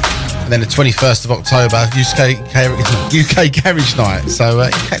night. And then the 21st of October, UK Garage night. So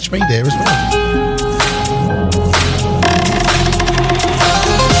catch me there as well.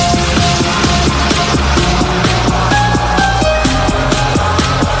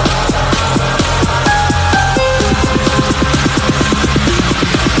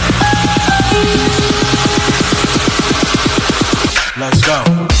 Let's go.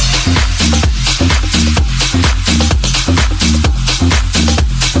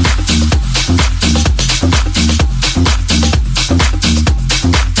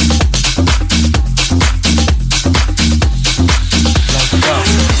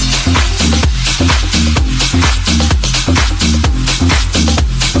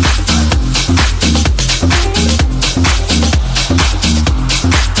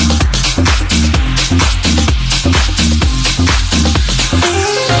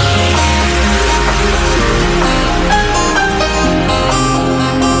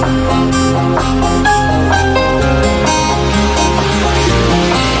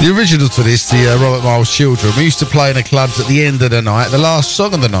 The original to this, the Robert Miles Children, we used to play in the clubs at the end of the night, the last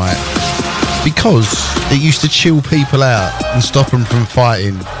song of the night, because it used to chill people out and stop them from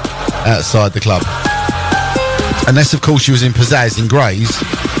fighting outside the club. Unless, of course, you was in Pizzazz in Grays,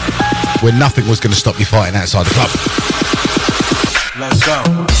 where nothing was going to stop you fighting outside the club. Let's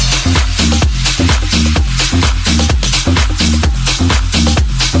go.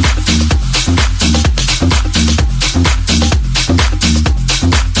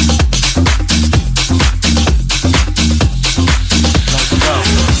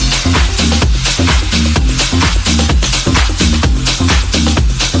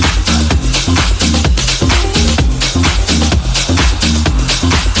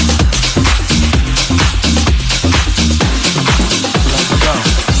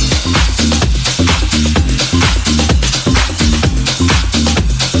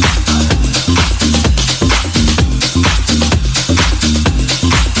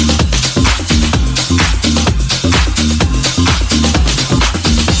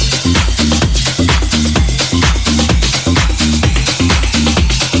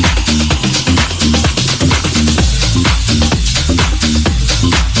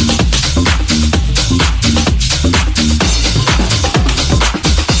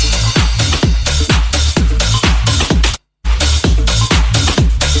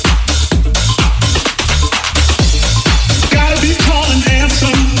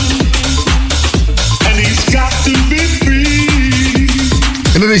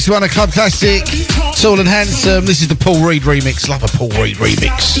 This one, a club classic, Tall and Handsome. This is the Paul Reed remix. Love a Paul Reed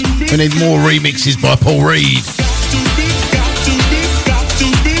remix. We need more remixes by Paul Reed.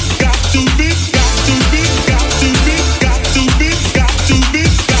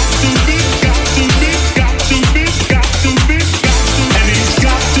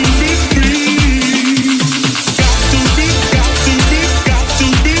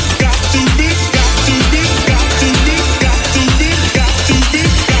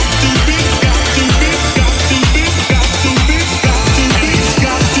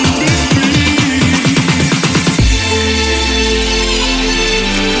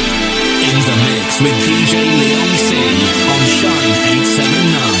 With DJ Leon C on Shine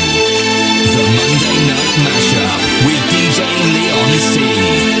 879. The Monday Night Mashup with DJ Leon C.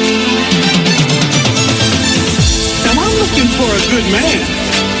 Now I'm looking for a good man,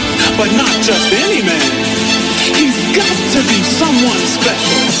 but not just any man. He's got to be someone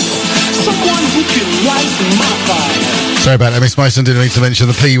special, someone who can light my fire. Sorry about that, Miss Mason. Didn't need to mention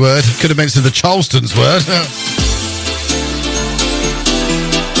the P word. Could have mentioned the Charleston's word.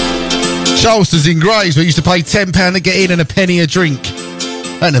 Charleston's in Grays, we used to pay £10 to get in and a penny a drink.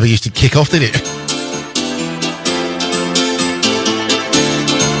 That never used to kick off, did it?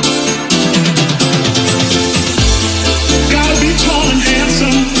 Gotta be tall and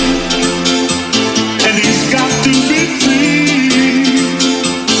handsome, and he's got to be free.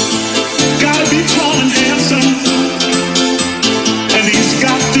 Gotta be tall and handsome, and he's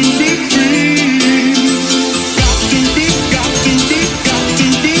got to be free. Got to be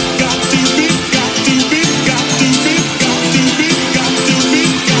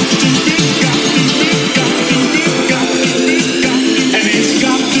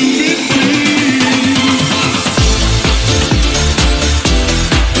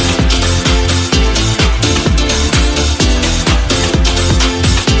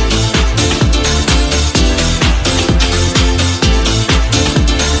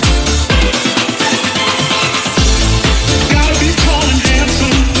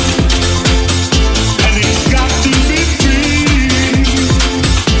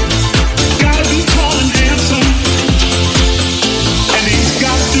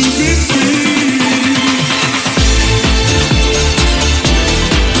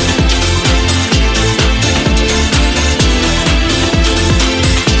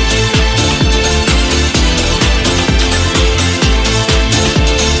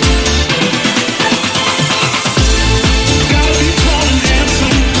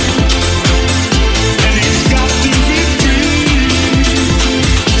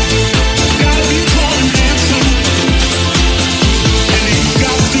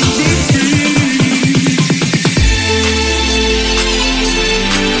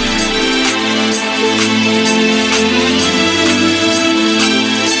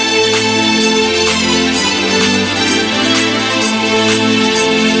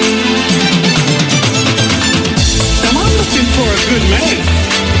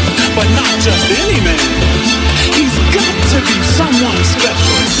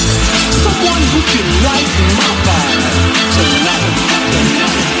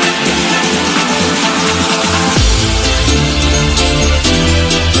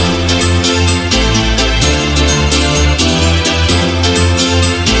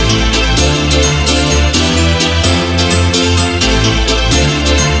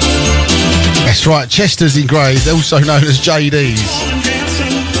That's right, Chester's engraved, also known as JD's.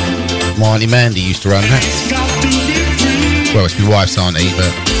 My Auntie Mandy used to run that. Well, it's my wife's auntie,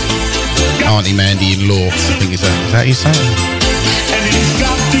 but Auntie Mandy in law, I think is that how you say it?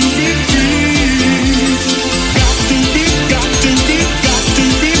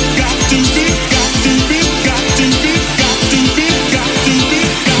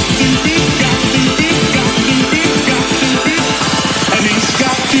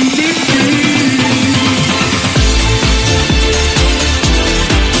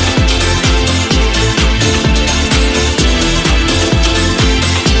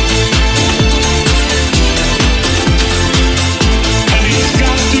 And he's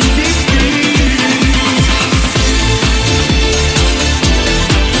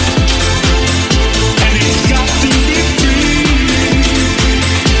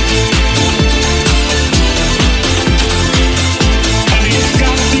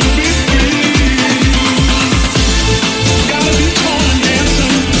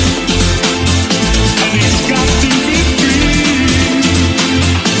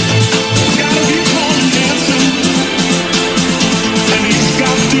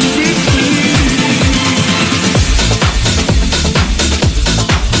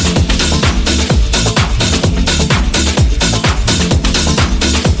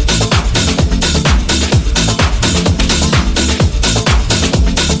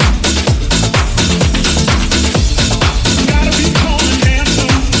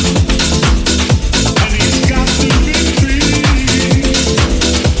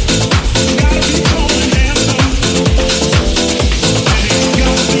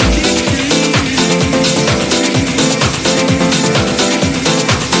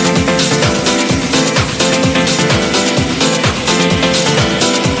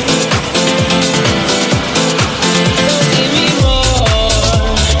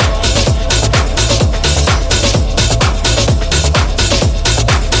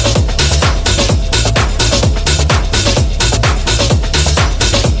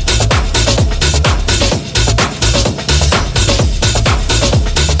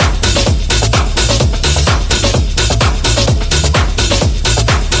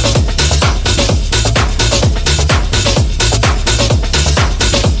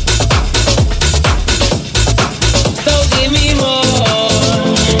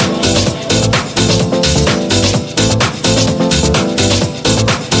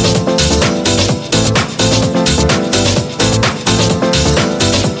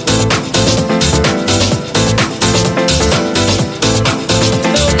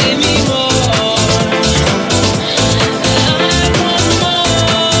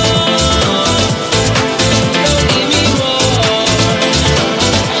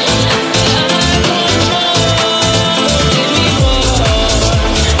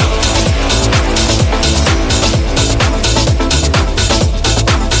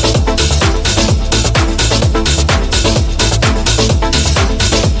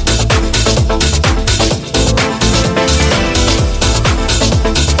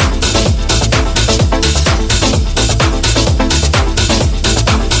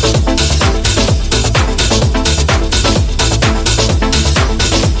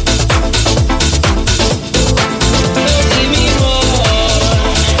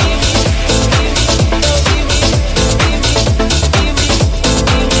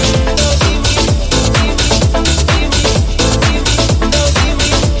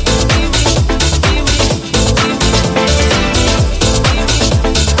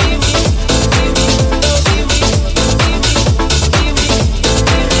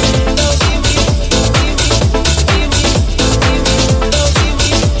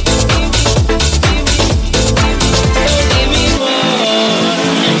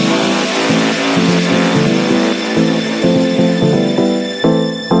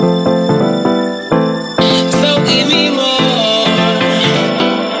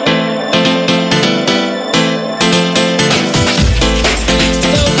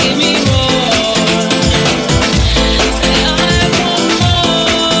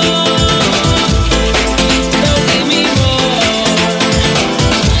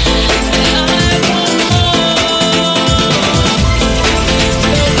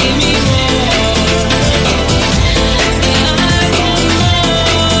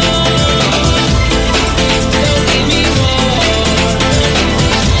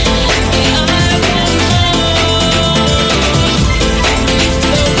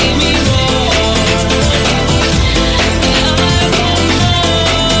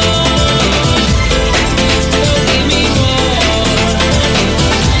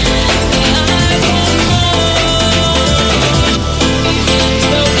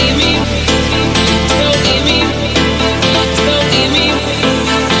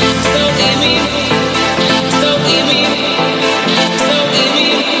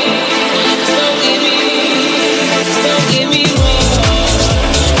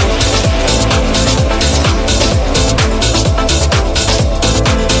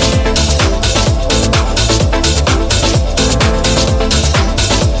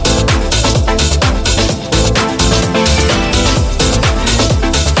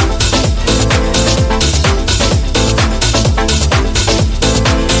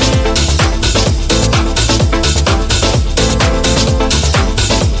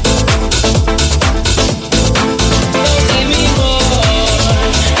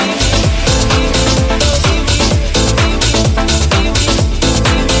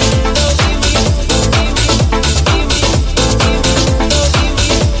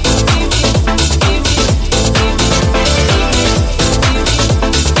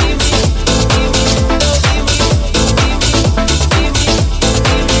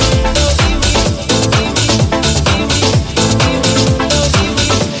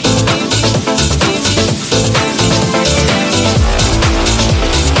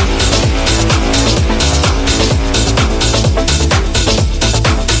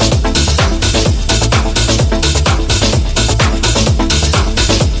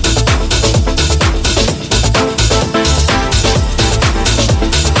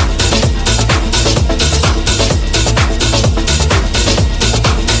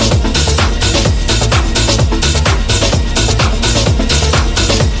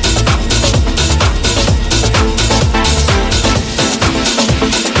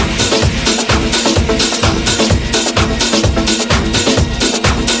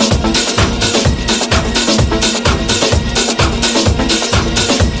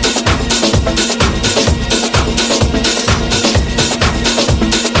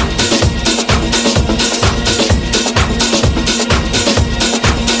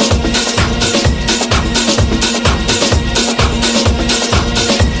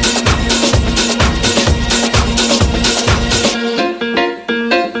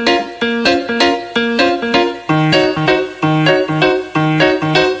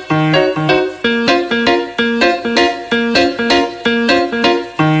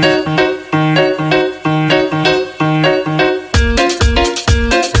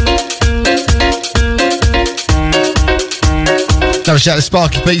have a shout to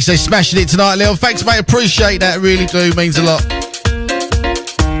Sparky Pete. Say smashing it tonight, Leon. Thanks, mate. Appreciate that. Really do. Means a lot.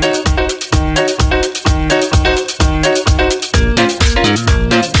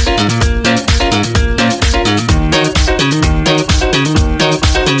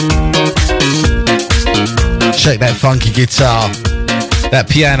 Shake that funky guitar, that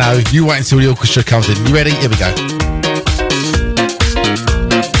piano. You wait until the orchestra comes in. You ready? Here we go.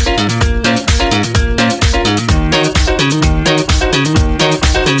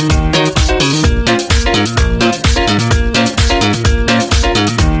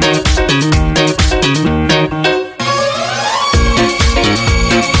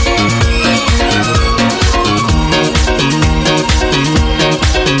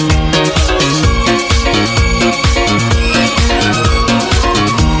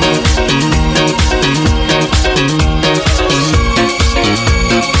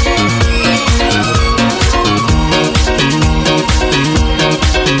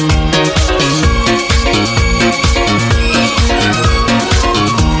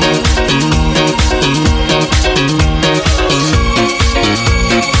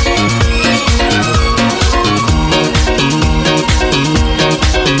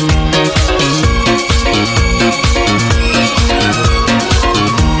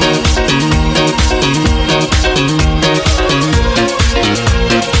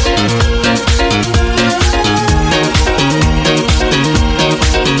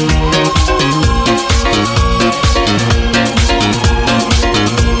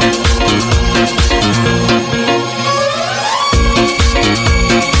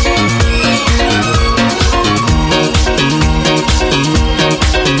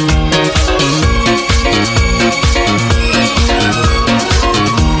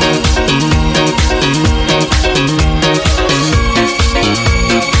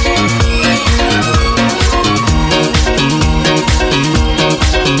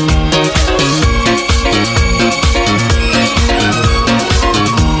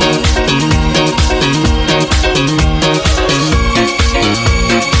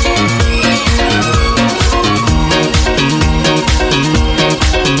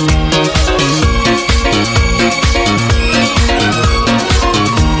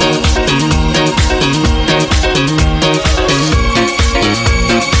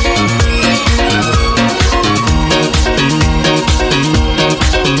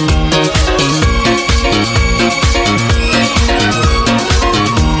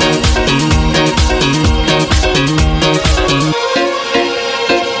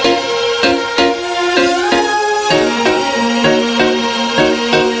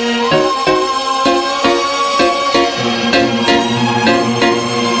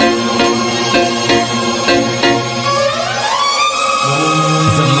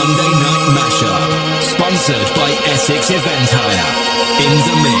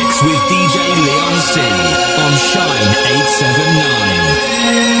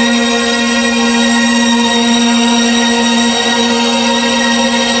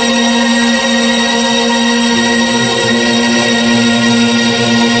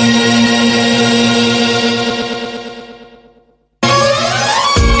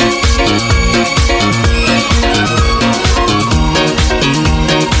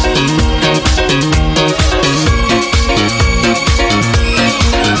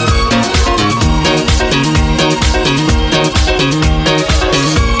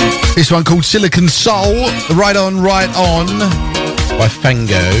 This one called Silicon Soul, Right On, by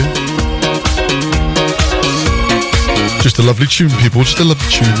Fango. Just a lovely tune, people, just a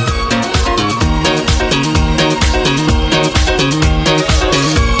lovely tune.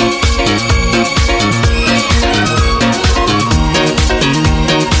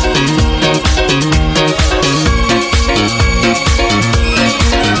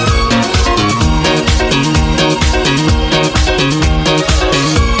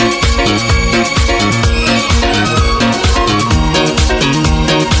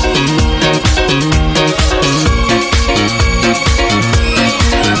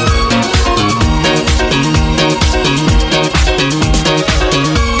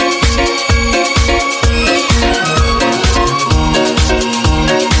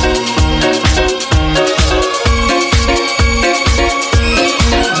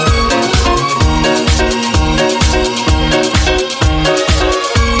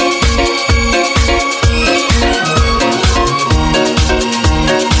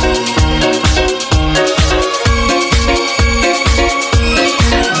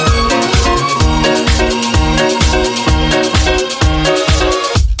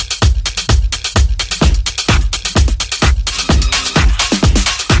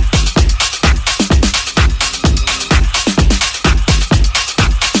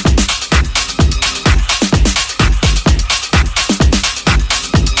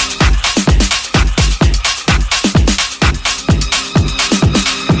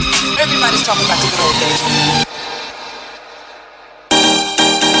 talking about the good old days.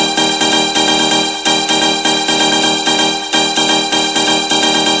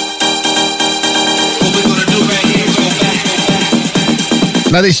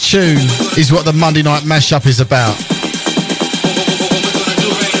 Now this tune is what the Monday Night Mashup is about.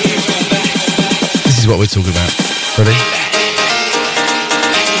 This is what we're talking about. Ready?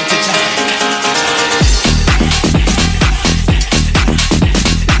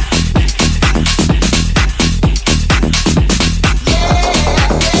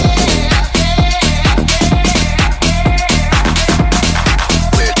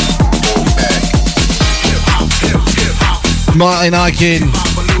 Martin Ikin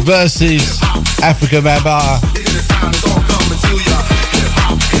versus Africa Bambaataa.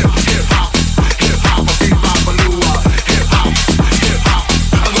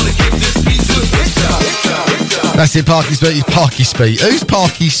 That's it, Parky Speed. Parky Speed. Who's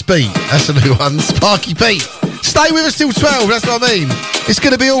Parky Speed? That's a new one. Sparky Pete. Stay with us till 12, that's what I mean. It's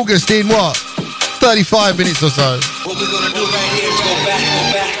going to be August in what? 35 minutes or so. What we're gonna do right here is go back, go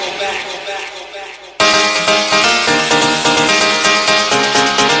back, go back, go back, go back.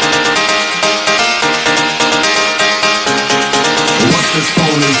 What's this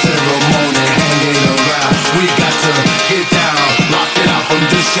phony ceremony hanging around? We got to get down, lock it out from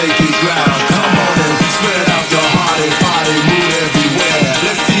this shaky ground. Come on and spread out your hearty, body, move everywhere.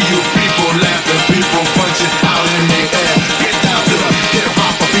 Let's see you people laughing, people punching out in the air. Get down to the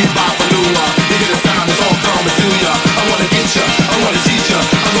hip-hop, bebop, baloo-wah. You get the sound, it's all coming to ya. I wanna get ya, I wanna teach ya.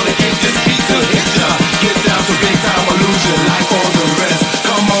 I'm gonna get this beat to hit ya. Get down to big time illusion, like all the rest.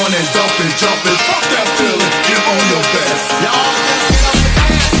 Come on and dump it, jump it, fuck that feeling, give on your best. Y'all just get up and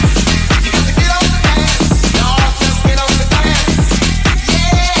dance. You got to get up and dance. Y'all just get up and dance.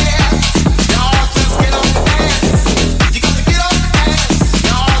 Yeah. Y'all just get up and dance. You got to get up and dance.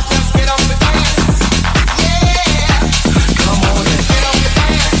 Y'all just get up and dance. Yeah. Come on and get up and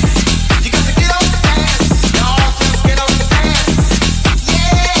dance. You got to get up and dance. Y'all just get up and dance.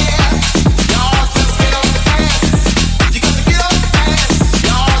 Yeah. Y'all just get up and dance. You got to get up and dance.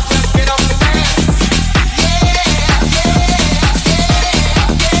 Y'all just get up and dance.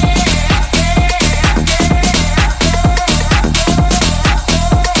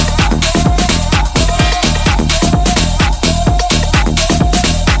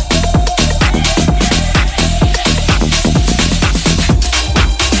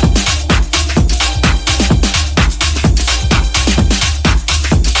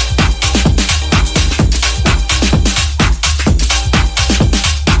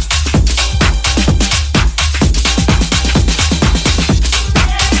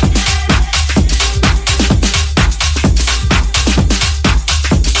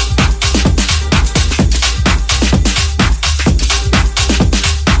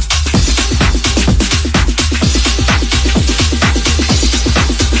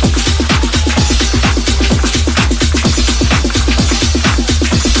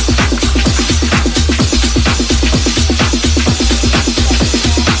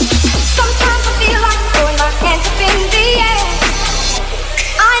 Sometimes I feel like throwing my hands up in the air.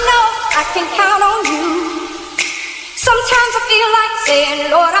 I know I can count on you. Sometimes I feel like saying,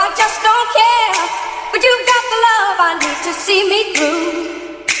 Lord, I just don't care. But you've got the love I need to see me through.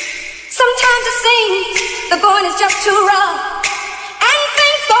 Sometimes it seems the going is just too rough, and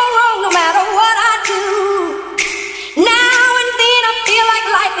things go wrong no matter what I do. Now and then I feel like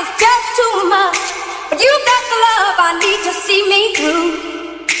life is just too much, but you've got the love I need to see me through.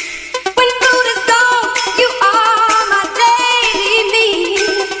 When food is gone, you are my daily meal.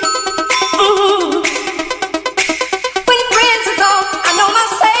 When friends are gone, I know my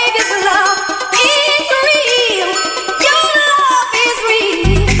Savior's love is real. Your love is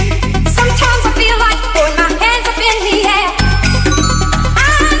real. Sometimes I feel like throwing my hands up in the air.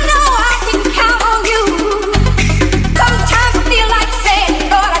 I know I can count on you. Sometimes I feel like saying,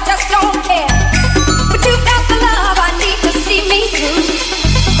 Lord, I just don't care. But you've got the love I need to see me through.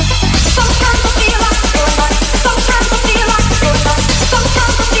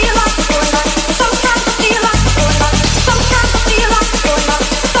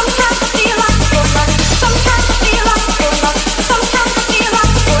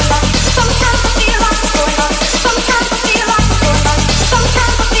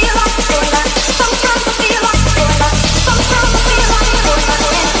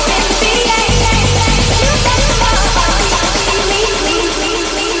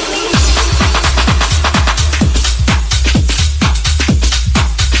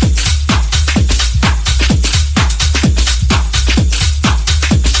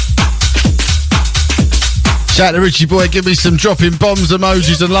 Shout to Richie Boy, give me some dropping bombs,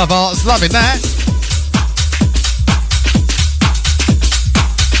 emojis and love hearts. Loving that.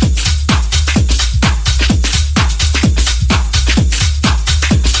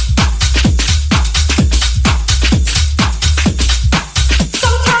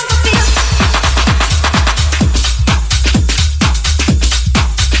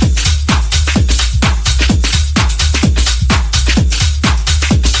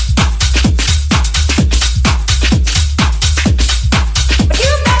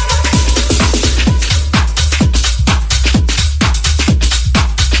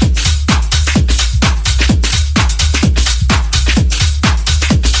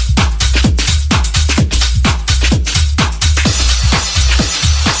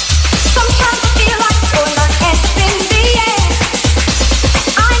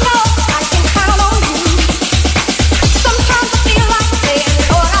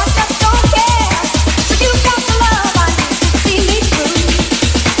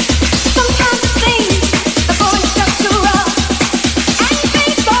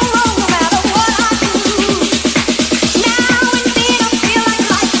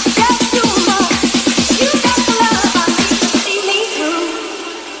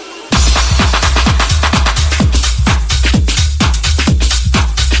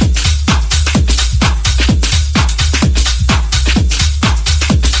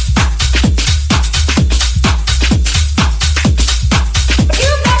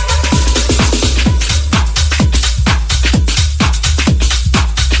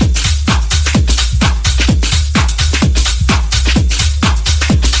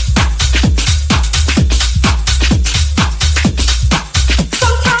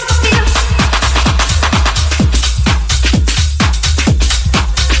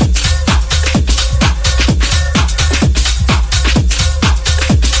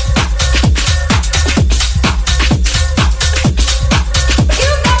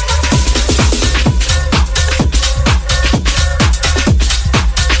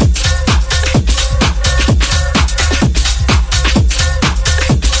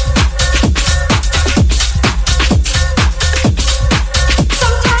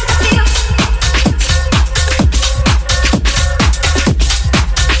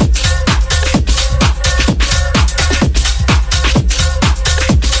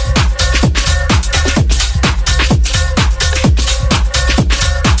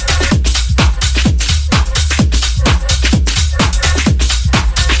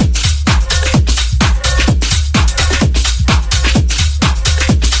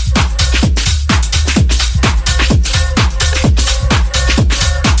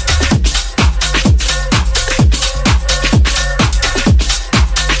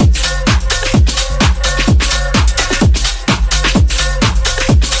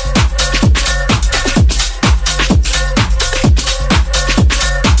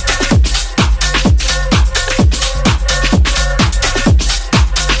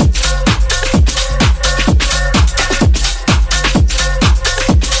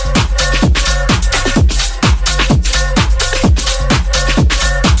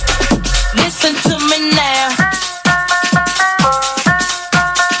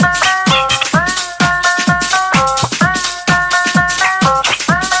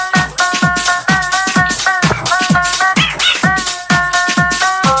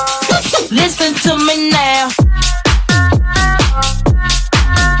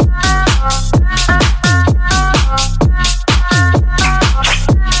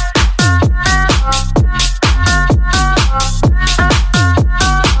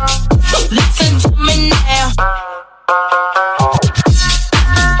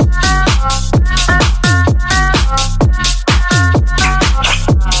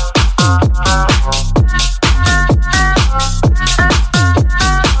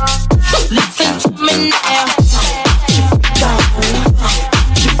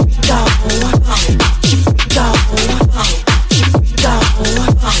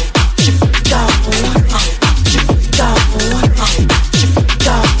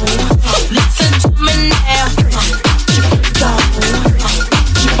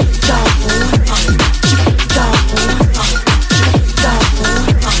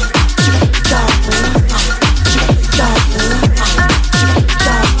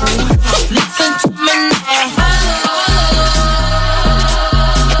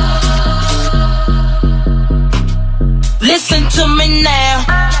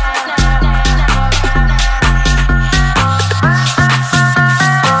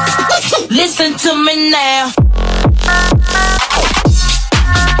 Listen to me now.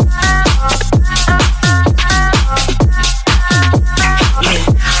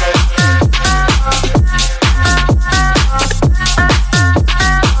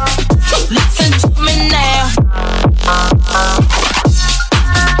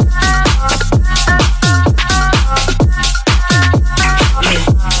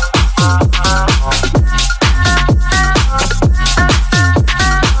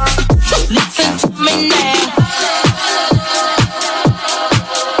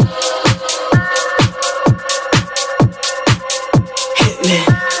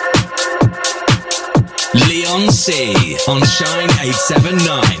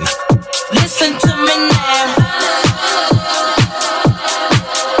 879. Listen to me now.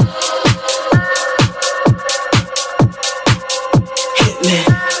 Hit me.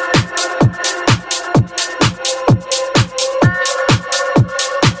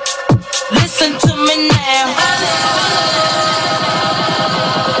 Listen to me now.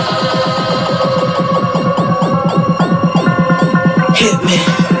 Hit me.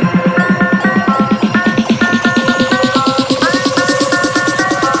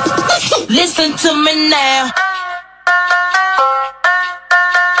 Listen to me now.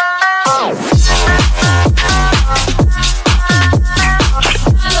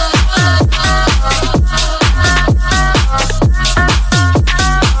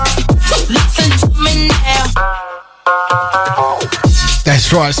 Listen to me now.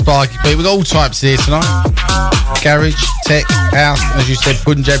 That's right, Sparky Pete. We've got all types here tonight. Garage, tech, house, and as you said,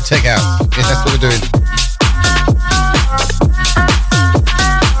 Punjab tech house. Yes, that's what we're doing.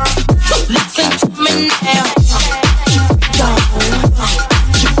 Listen to me now.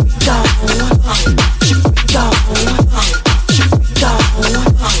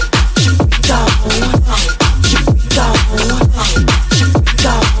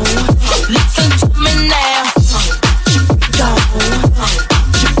 Listen to me now.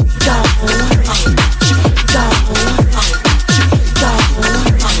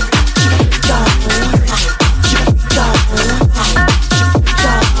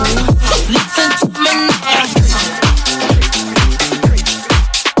 Listen to me now.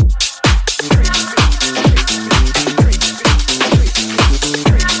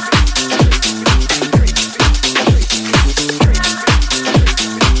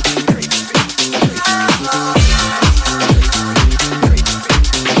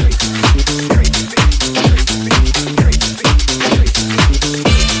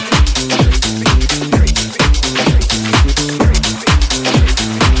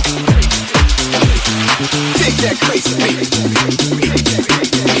 Take that crazy beat.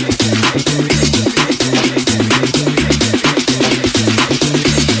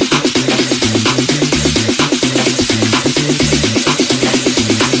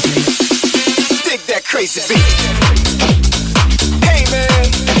 Dig that crazy beat. Hey man.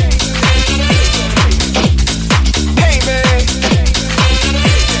 Hey man.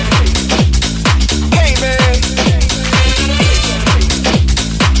 Hey man. Hey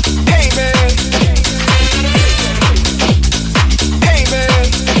man. Hey man. Hey man.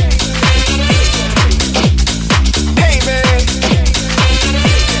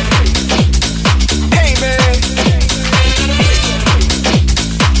 Hey man.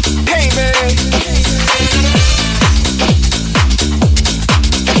 Hey man.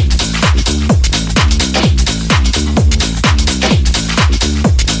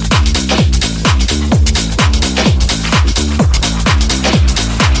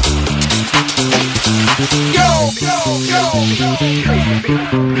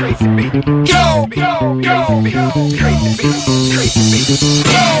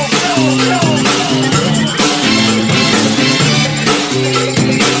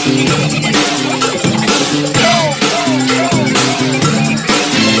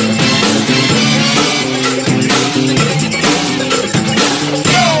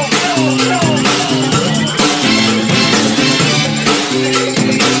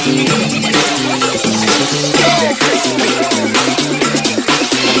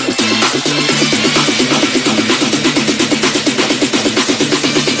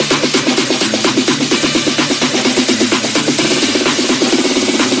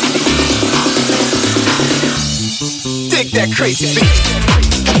 Dig that crazy beat.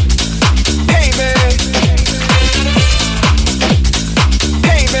 Hey man.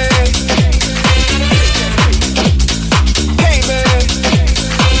 Hey man. Hey man.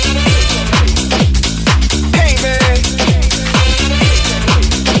 Hey man. Hey man.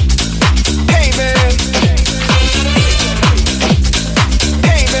 Hey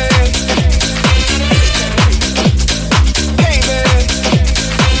man. Hey man.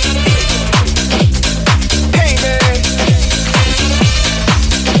 Hey man.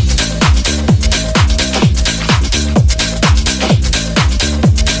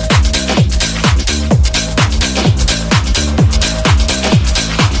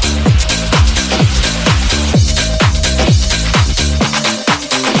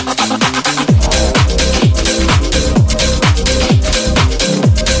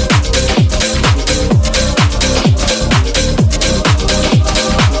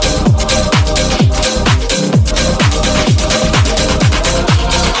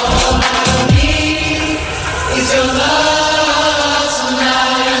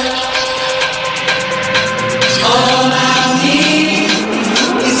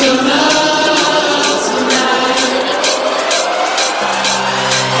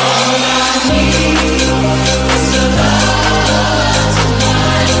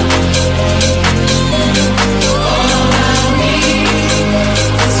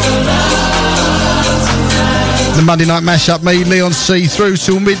 The Monday Night Mashup, me, Leon C, through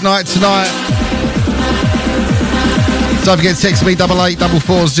till midnight tonight. Don't forget to text me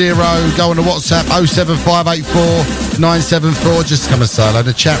 88440. Go on the WhatsApp 07584 974. Just come and say hello in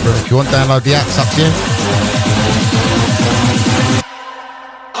the chat room if you want. Download the apps, up to you.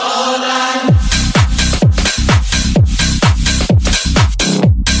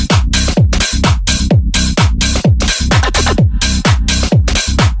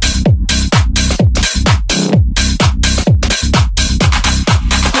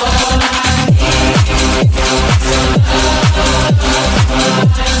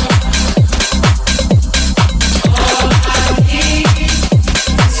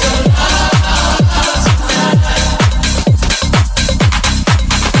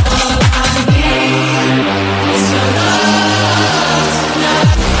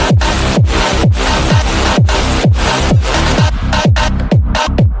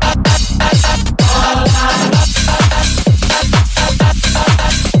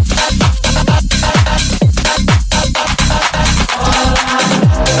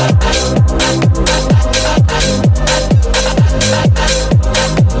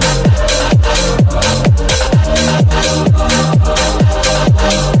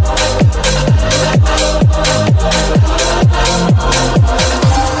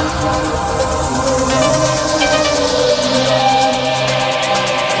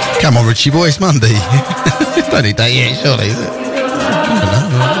 Come on, Richie Boy, it's Monday. Don't need that yet, surely, is it? I don't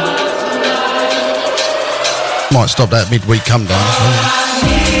know. Might stop that midweek come down.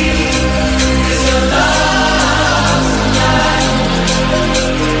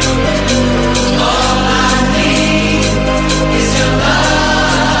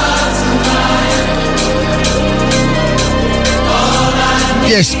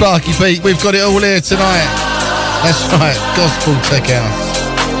 Yes, Sparky Pete, we've got it all here tonight. That's right, Gospel Tech House.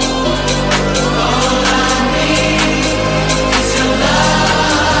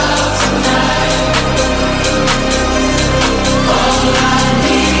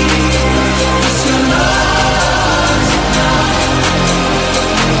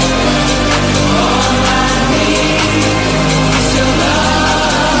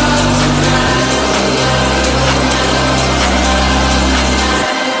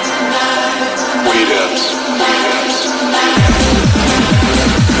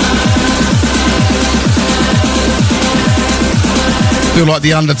 Feel like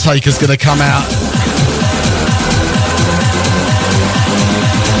the Undertaker's going to come out.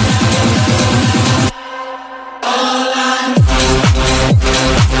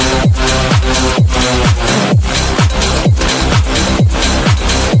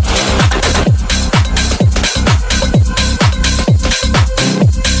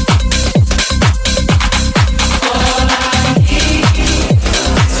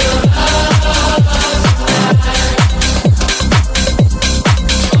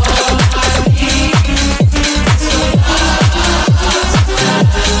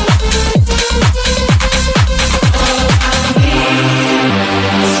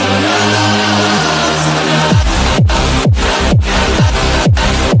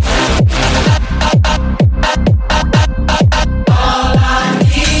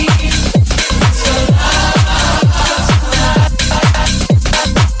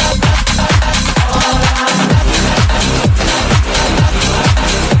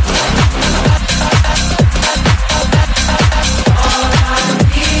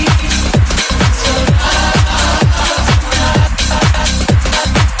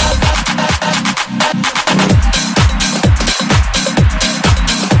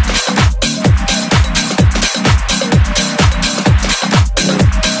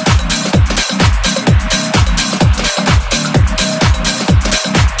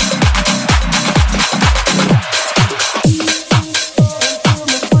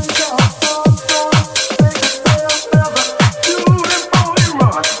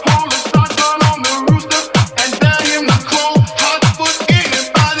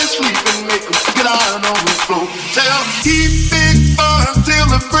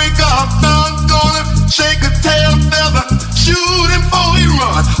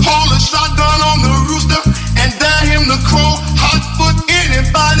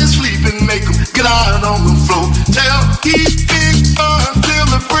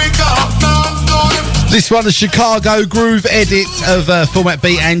 This one, the Chicago Groove edit of Format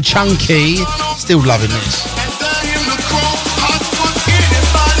B and Chunky. Still loving this.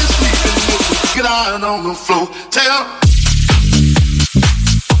 Get out on the floor. Tell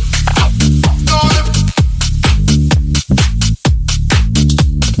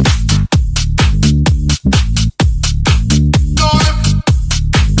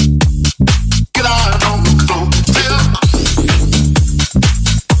Get out on the floor.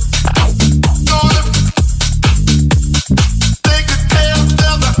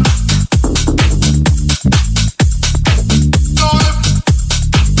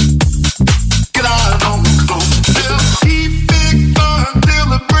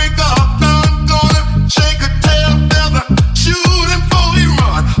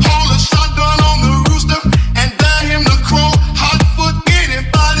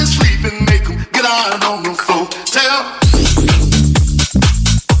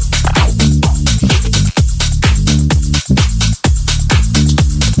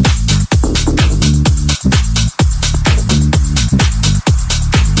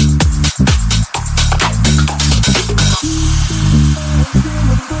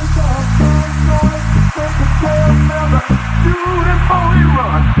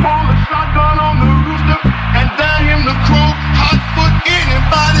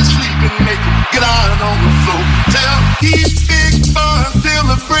 Everybody sleeping, make them get out on the floor. Tell he's big fun till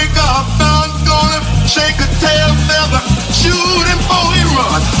the break of dawn. Gonna shake a tail feather, shoot him before he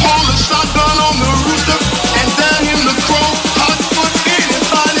run. Hold a shotgun on the rooster and down him the crow. Hot foot,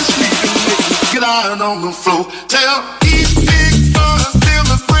 anybody sleeping, make them get out on the floor. Tell he's big fun till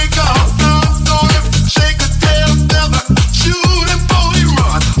the break of dawn. Gonna shake a tail feather, shoot him before he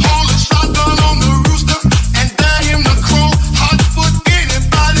run. Hold a shotgun on the rooster and down him the crow. Hot foot,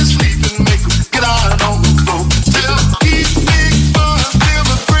 anybody sleeping, make them get out on the floor. Tell he's big fun till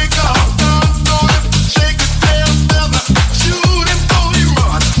the break of dawn. Gonna shake a tail feather, shoot him before he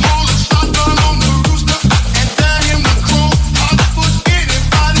run. Hold a shotgun on the rooster and down him the crow. Hot foot,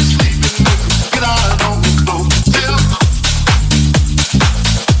 anybody sleeping, make them get out on the floor. Tell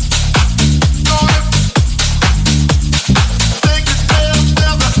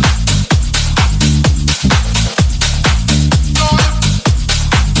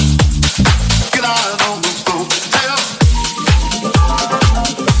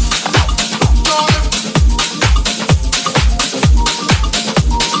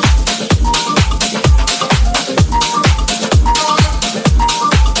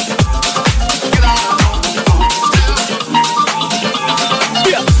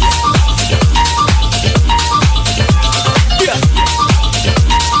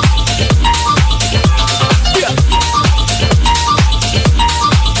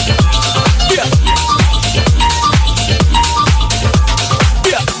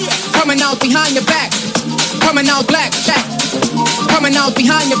coming out behind your back, coming out black, Jack, coming out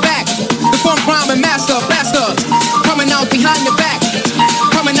behind your back, the form crime and master, blaster, coming out behind your back,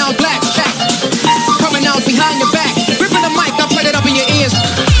 coming out black, Jack, coming out behind your back, ripping the mic, I plug it up in your ears.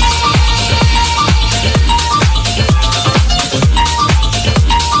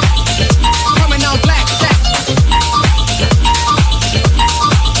 Coming out black, Jack.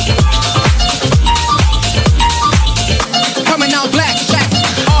 Coming out black, Jack.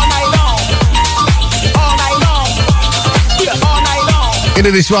 All night long. All night long. Yeah, all night long.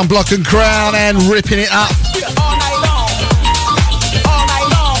 Into this one, Block and Crown, and ripping it up. Yeah, all night long. All night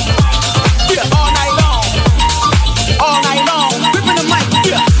long. Yeah, all night long. All night long. Ripping the mic.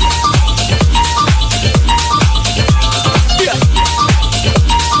 Yeah. Yeah.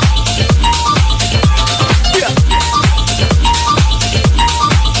 Yeah.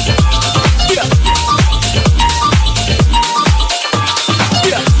 Yeah.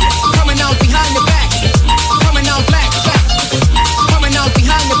 Yeah. Coming out behind your back. Coming out black, Jack. Coming out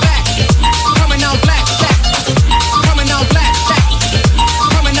behind your back. Coming out black, Jack. Coming out black, Jack.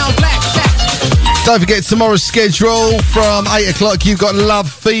 Coming out black, Jack. Don't forget tomorrow's schedule. From 8 o'clock, you've got Love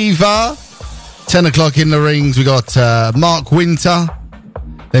Fever. 10 o'clock in the rings, we got Mark Winter.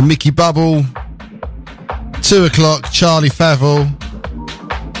 Then Mickey Bubble. 2 o'clock, Charlie Favell.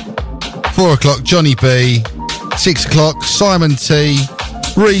 4 o'clock, Johnny B. 6 o'clock, Simon T.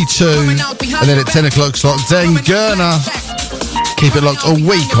 Ree 2. And then at 10 o'clock slot, Dan Gurner. Keep it locked all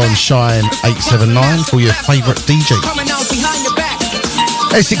week on Shine 879 for your favourite DJ. Coming out behind your back.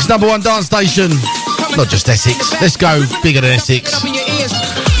 Essex #1 dance station. Not just Essex. Let's go bigger than Essex. Up in your ears.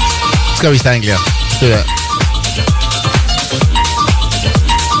 Let's go East Anglia. Let's do that.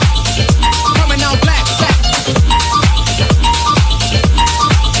 Coming out black, Jack.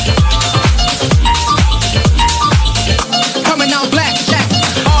 Coming out black, Jack.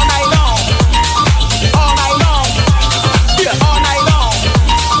 All night long. All night long. Yeah, all night long.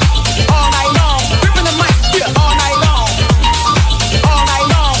 All night long. Ripping the mic. Yeah, all night long. All night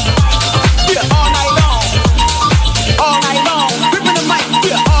long. Yeah, all night long. All night long. Ripping the mic.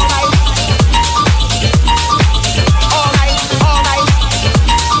 Yeah, all night. All night. All night.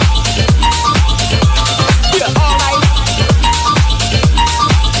 Yeah, all night.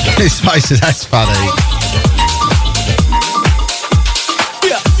 This face is that's funny.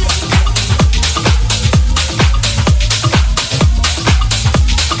 Yeah.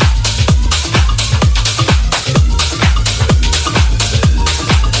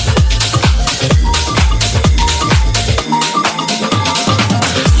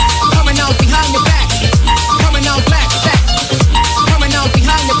 Coming out behind your back. Coming out black, Jack. Coming out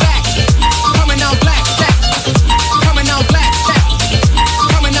behind your back. Coming out black, Jack. Coming out black, Jack.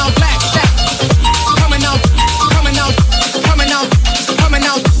 Coming out black, Jack.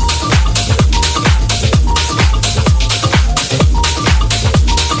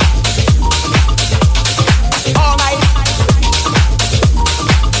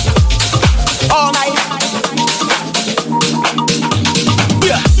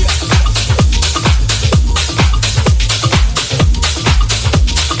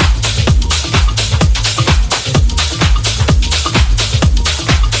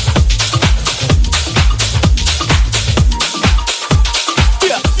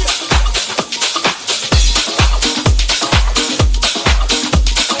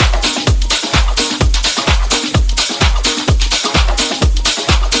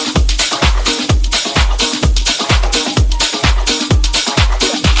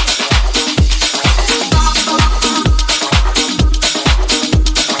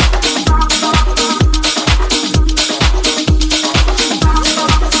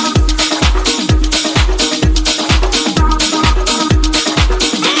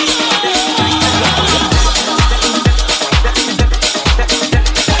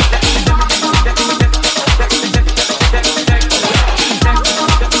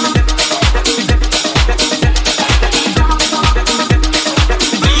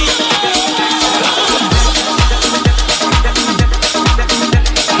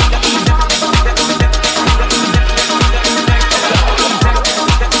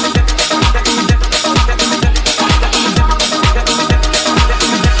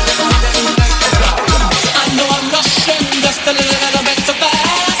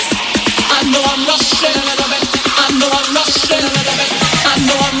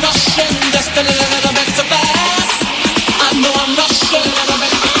 just a little bit too fast. I know I'm rushing a little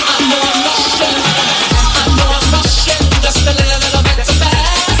bit. I know I'm rushing a little bit. I know I'm rushing just a little bit too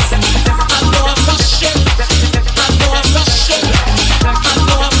fast. I know I'm rushing. I know I'm rushing. I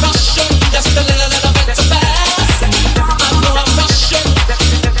know I'm rushing just a little bit too fast. I know I'm rushing.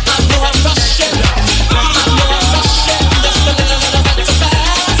 I know I'm rushing. I know I'm rushing just a little bit too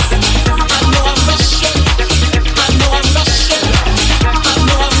fast. I know I'm rushing. I know I'm rushing. I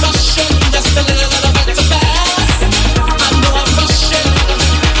know I'm rushing just a little bit too fast. I know I'm rushing.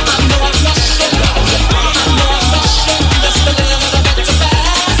 I know I'm rushing. I know I'm rushing just a little bit too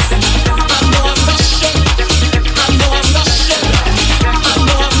fast. I know I'm rushing. I know I'm rushing. I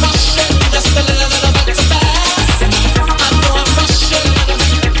know I'm rushing just a little bit too fast. I know I'm rushing.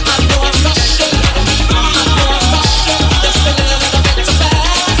 I know I'm rushing. I know I'm rushing just a little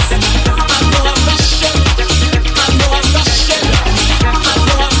bit too fast. I know I'm rushing. I know I'm rushing. I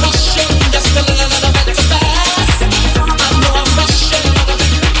know I'm rushing just a little bit too fast. I know I'm rushing.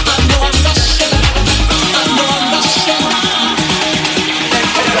 I know I'm rushing.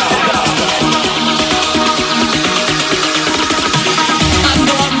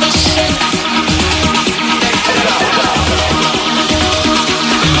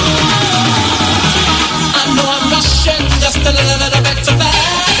 know I'm rushing. I know I'm rushing. I know I'm rushing just a little bit too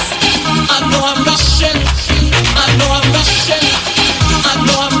fast. I know I'm rushing. I know I'm rushing. I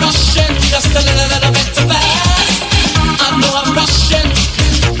know I'm rushing just a little bit too fast. I know I'm rushing.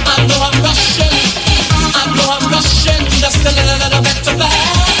 I know I'm rushing. I know I'm rushing just a little bit too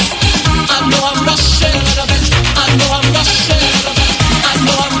fast. I know I'm rushing a little bit. I know I'm rushing a little bit. I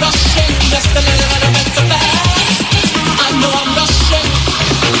know I'm rushing just a little bit too fast. I know I'm rushing.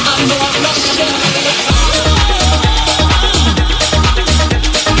 I know I'm rushing.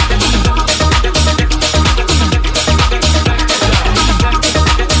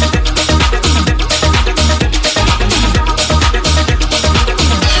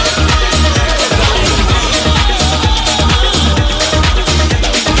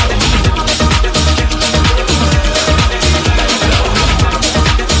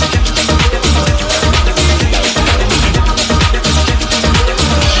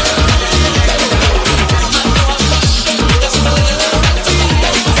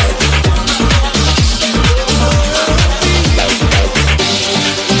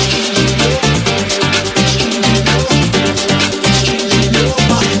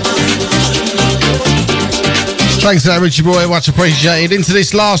 Thanks for that, Richie Boy. Much appreciated. Into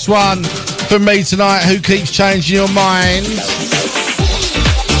this last one from me tonight. Who keeps changing your mind?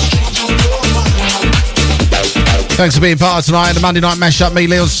 Thanks for being part of tonight. The Monday night mashup. Me,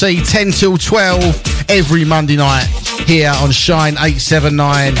 Leon C. 10 till 12 every Monday night here on Shine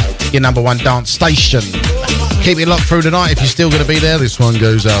 879, your number one dance station. Keep it locked through tonight if you're still going to be there. This one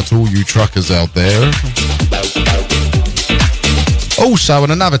goes out to all you truckers out there. Also,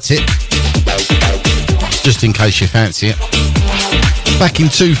 on another tip, just in case you fancy it, back in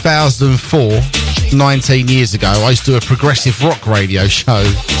 2004, 19 years ago, I used to do a progressive rock radio show.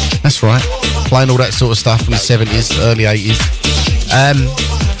 That's right, playing all that sort of stuff from the 70s, early 80s.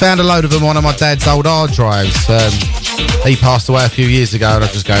 Found a load of them on one of my dad's old hard drives. He passed away a few years ago, and I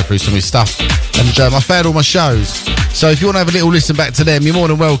was just going through some of his stuff. And I found all my shows. So if you want to have a little listen back to them, you're more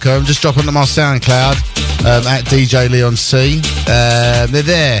than welcome. Just drop onto my SoundCloud at DJ Leon C. They're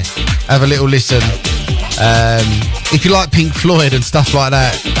there. Have a little listen. If you like Pink Floyd and stuff like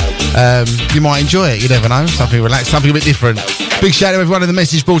that, you might enjoy it. You never know. Something relaxed, something a bit different. Big shout out to everyone in the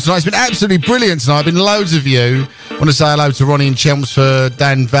message board tonight. It's been absolutely brilliant tonight. Been loads of you. I want to say hello to Ronnie in Chelmsford,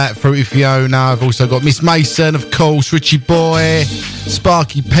 Dan Vat, Fruity Fiona. I've also got Miss Mason, of course, Richie Boy,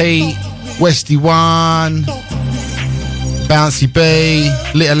 Sparky Pete, Westy One, Bouncy B,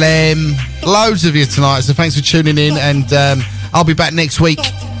 Little M. Loads of you tonight. So thanks for tuning in, and I'll be back next week.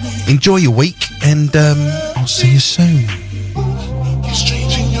 Enjoy your week, and I'll see you soon. He's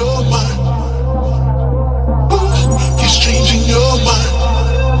changing your mind. He's changing your mind.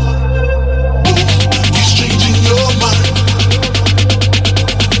 He's changing your mind. He's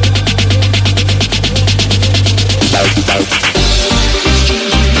changing your mind.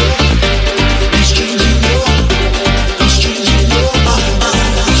 He's changing your mind. He's changing your mind.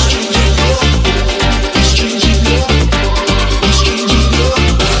 He's changing your mind. He's changing your mind.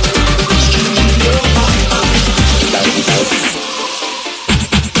 He's changing your mind.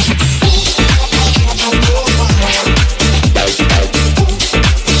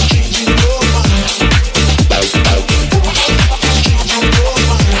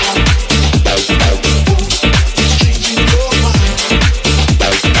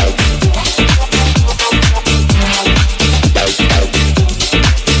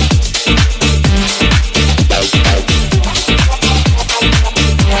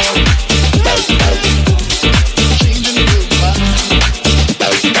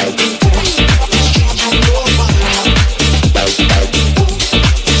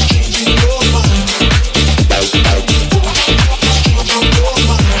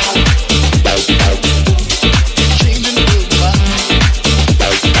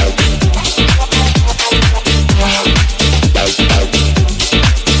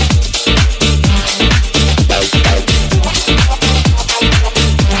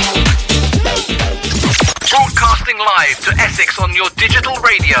 Essex on your digital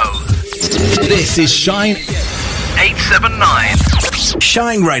radio. This is Shine 879.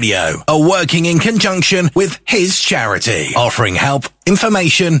 Shine Radio are working in conjunction with His Charity, offering help,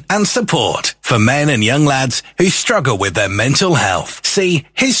 information and support for men and young lads who struggle with their mental health. See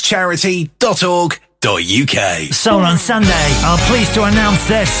hischarity.org.uk. Soul on Sunday are pleased to announce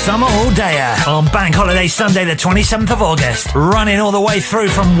their Summer All-Dayer on Bank Holiday Sunday the 27th of August, running all the way through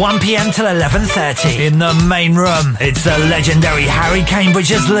from 1pm till 11:30 in the main room. It's the legendary Harry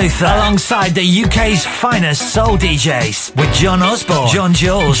Cambridge as Luther alongside the UK's finest soul DJs with John Osborne, John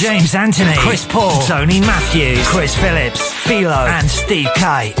Jules, James Anthony, Chris Paul, Tony Matthews, Chris Phillips, Philo and Steve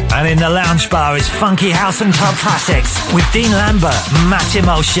Kite. And in the lounge bar is funky house and club classics with Dean Lambert, Matt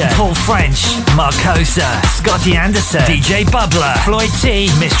Emulsion, Paul French, Mark Scotty Anderson, DJ Bubbler, Floyd T,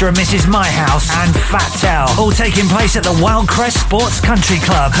 Mr. and Mrs. My House, and Fat Tell. All taking place at the Wildcrest Sports Country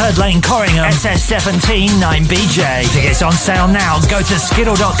Club, Herd Lane, Corringham, SS17 9BJ. Tickets on sale now. Go to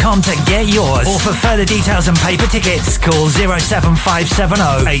skiddle.com to get yours. Or for further details and paper tickets, call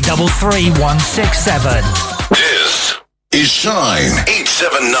 07570 833 167. This is Shine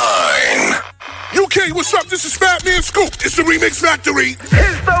 879. UK, what's up? This is Fat Man Scoop. It's the Remix Factory.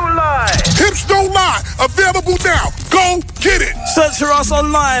 Hips don't lie. Hips don't lie. Available now. Go get it. Search for us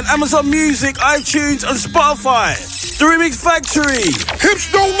online, Amazon Music, iTunes, and Spotify. The Remix Factory. Hips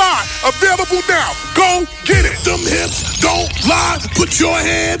don't lie. Available now. Go get it. Them hips don't lie. Put your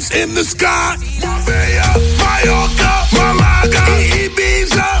hands in the sky. Marbella, Mallorca, Malaga,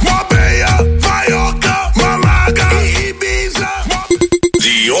 Ibiza. Marbella, Mallorca, Malaga, Ibiza.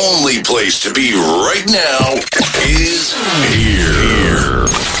 The only place to be right now is here.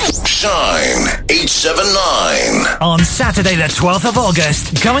 Shine 879. On Saturday the 12th of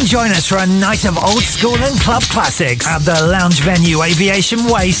August, go and join us for a night of old school and club classics at the lounge venue Aviation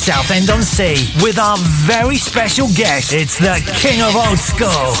Way, Southend-on-Sea, with our very special guest. It's the king of old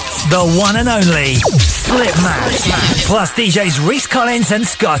school, the one and only Slipmatt, plus DJs Reese Collins and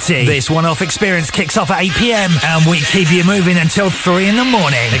Scotty. This one-off experience kicks off at 8pm and we keep you moving until 3 in the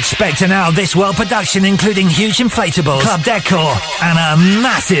morning. Expect an hour of this world production including huge inflatables, club decor and a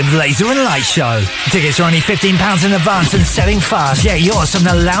massive laser and light show. Tickets are only £15 in advance and selling fast. Get yours from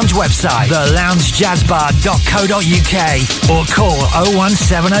the lounge website, theloungejazzbar.co.uk, or call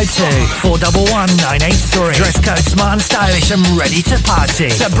 01702 411 983. Dress code smart and stylish and ready to party.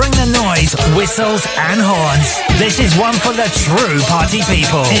 So bring the noise, whistles and horns. This is one for the true party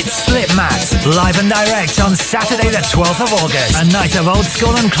people. It's Slipmatt, live and direct on Saturday the 12th of August. A night of old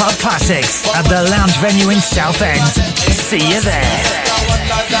school and club classics at the lounge venue in Southend. See you there.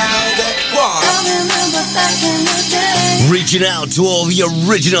 Reaching out to all the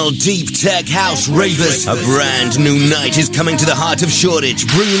original deep tech house ravers. A brand new night is coming to the heart of Shoreditch,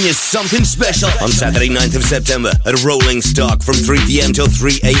 bringing you something special on Saturday 9th of September at Rolling Stock from 3pm till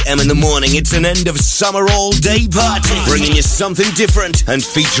 3am in the morning. It's an end of summer all day party, bringing you something different and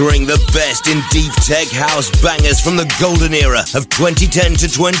featuring the best in deep tech house bangers from the golden era of 2010 to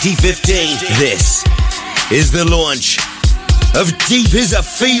 2015. This is the launch of Deep Is a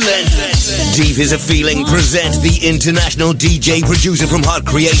Feeling. Deep Is a Feeling presents the international DJ producer from Hot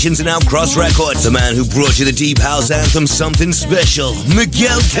Creations and Outcross Records, the man who brought you the deep house anthem Something Special,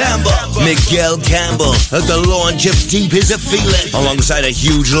 Miguel Campbell. Miguel Campbell at the launch of Deep Is a Feeling, alongside a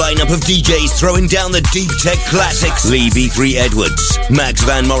huge lineup of DJs throwing down the deep tech classics. Lee B3 Edwards, Max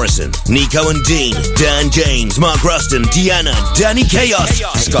Van Morrison, Nico and Dean, Dan James, Mark Ruston, Deanna, Danny Chaos,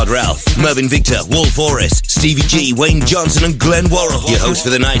 Scott Ralph, Mervyn Victor, Wolf Forrest, Stevie G, Wayne Johnson and Glenn Worrell. Your host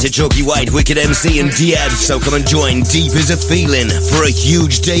for the night are Chalky White, Wicked MC and Diab. So come and join Deep Is a Feeling for a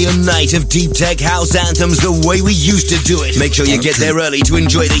huge day and night of deep tech house anthems the way we used to do it. Make sure you get there early to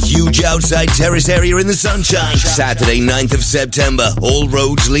enjoy the huge outside terrace area in the sunshine. Saturday 9th of September, all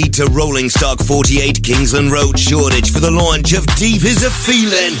roads lead to Rolling Stock 48 Kingsland Road, Shoreditch for the launch of Deep Is a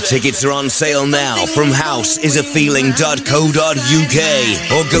Feeling. Tickets are on sale now from houseisaFeeling.co.uk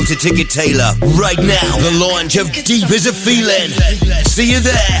or go to Ticket Taylor right now. The launch of Deep Is a Feeling. See you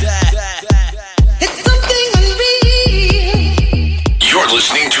there. It's something unreal. You're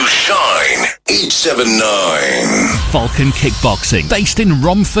listening to Shine 879. Falcon Kickboxing, based in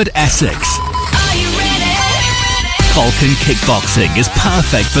Romford, Essex. Are you ready? Falcon Kickboxing is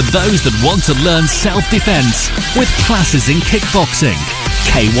perfect for those that want to learn self-defense with classes in kickboxing,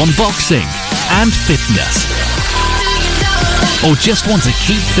 K1 boxing and fitness. Or just want to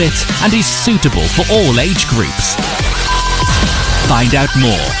keep fit and is suitable for all age groups. Find out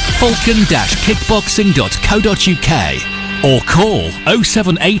more, falcon-kickboxing.co.uk or call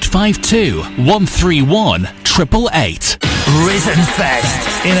 07852 131 888. Risen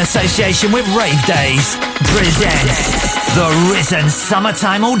Fest, in association with Rave Days, presents the Risen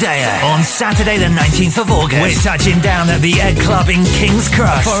Summertime All Dayer on Saturday the 19th of August. We're touching down at the Egg Club in King's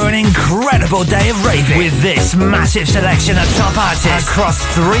Cross for an incredible day of raving with this massive selection of top artists across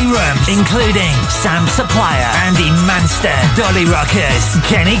 3 rooms, including Sam Supplier, Andy Manster, Dolly Rockers,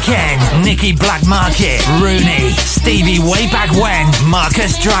 Kenny Ken, Nicky Black Market, Rooney, Stevie Way Back When,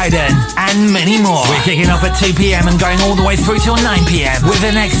 Marcus Dryden, and many more. We're kicking off at 2 p.m. and going all the way through till 9 p.m. with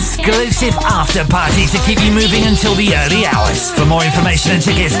an exclusive after party to keep you moving until the early hours. For more information and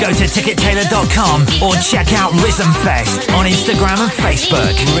tickets, go to tickettailor.com or check out Risen Fest on Instagram and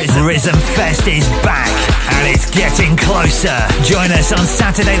Facebook. Risen Fest is back and it's getting closer. Join us on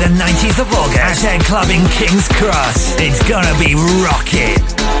Saturday the 19th of August at Egg Club in King's Cross. It's gonna be rocking.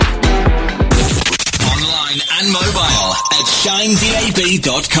 And mobile at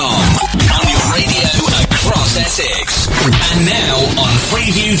shinedab.com. On your radio across Essex. And now on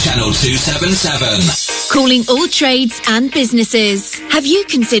Freeview Channel 277. Calling all trades and businesses. Have you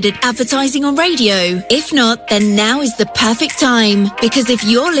considered advertising on radio? If not, then now is the perfect time. Because if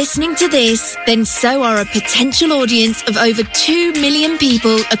you're listening to this, then so are a potential audience of over 2 million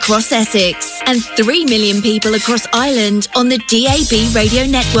people across Essex and 3 million people across Ireland on the DAB radio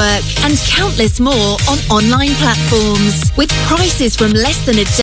network and countless more on online platforms with prices from less than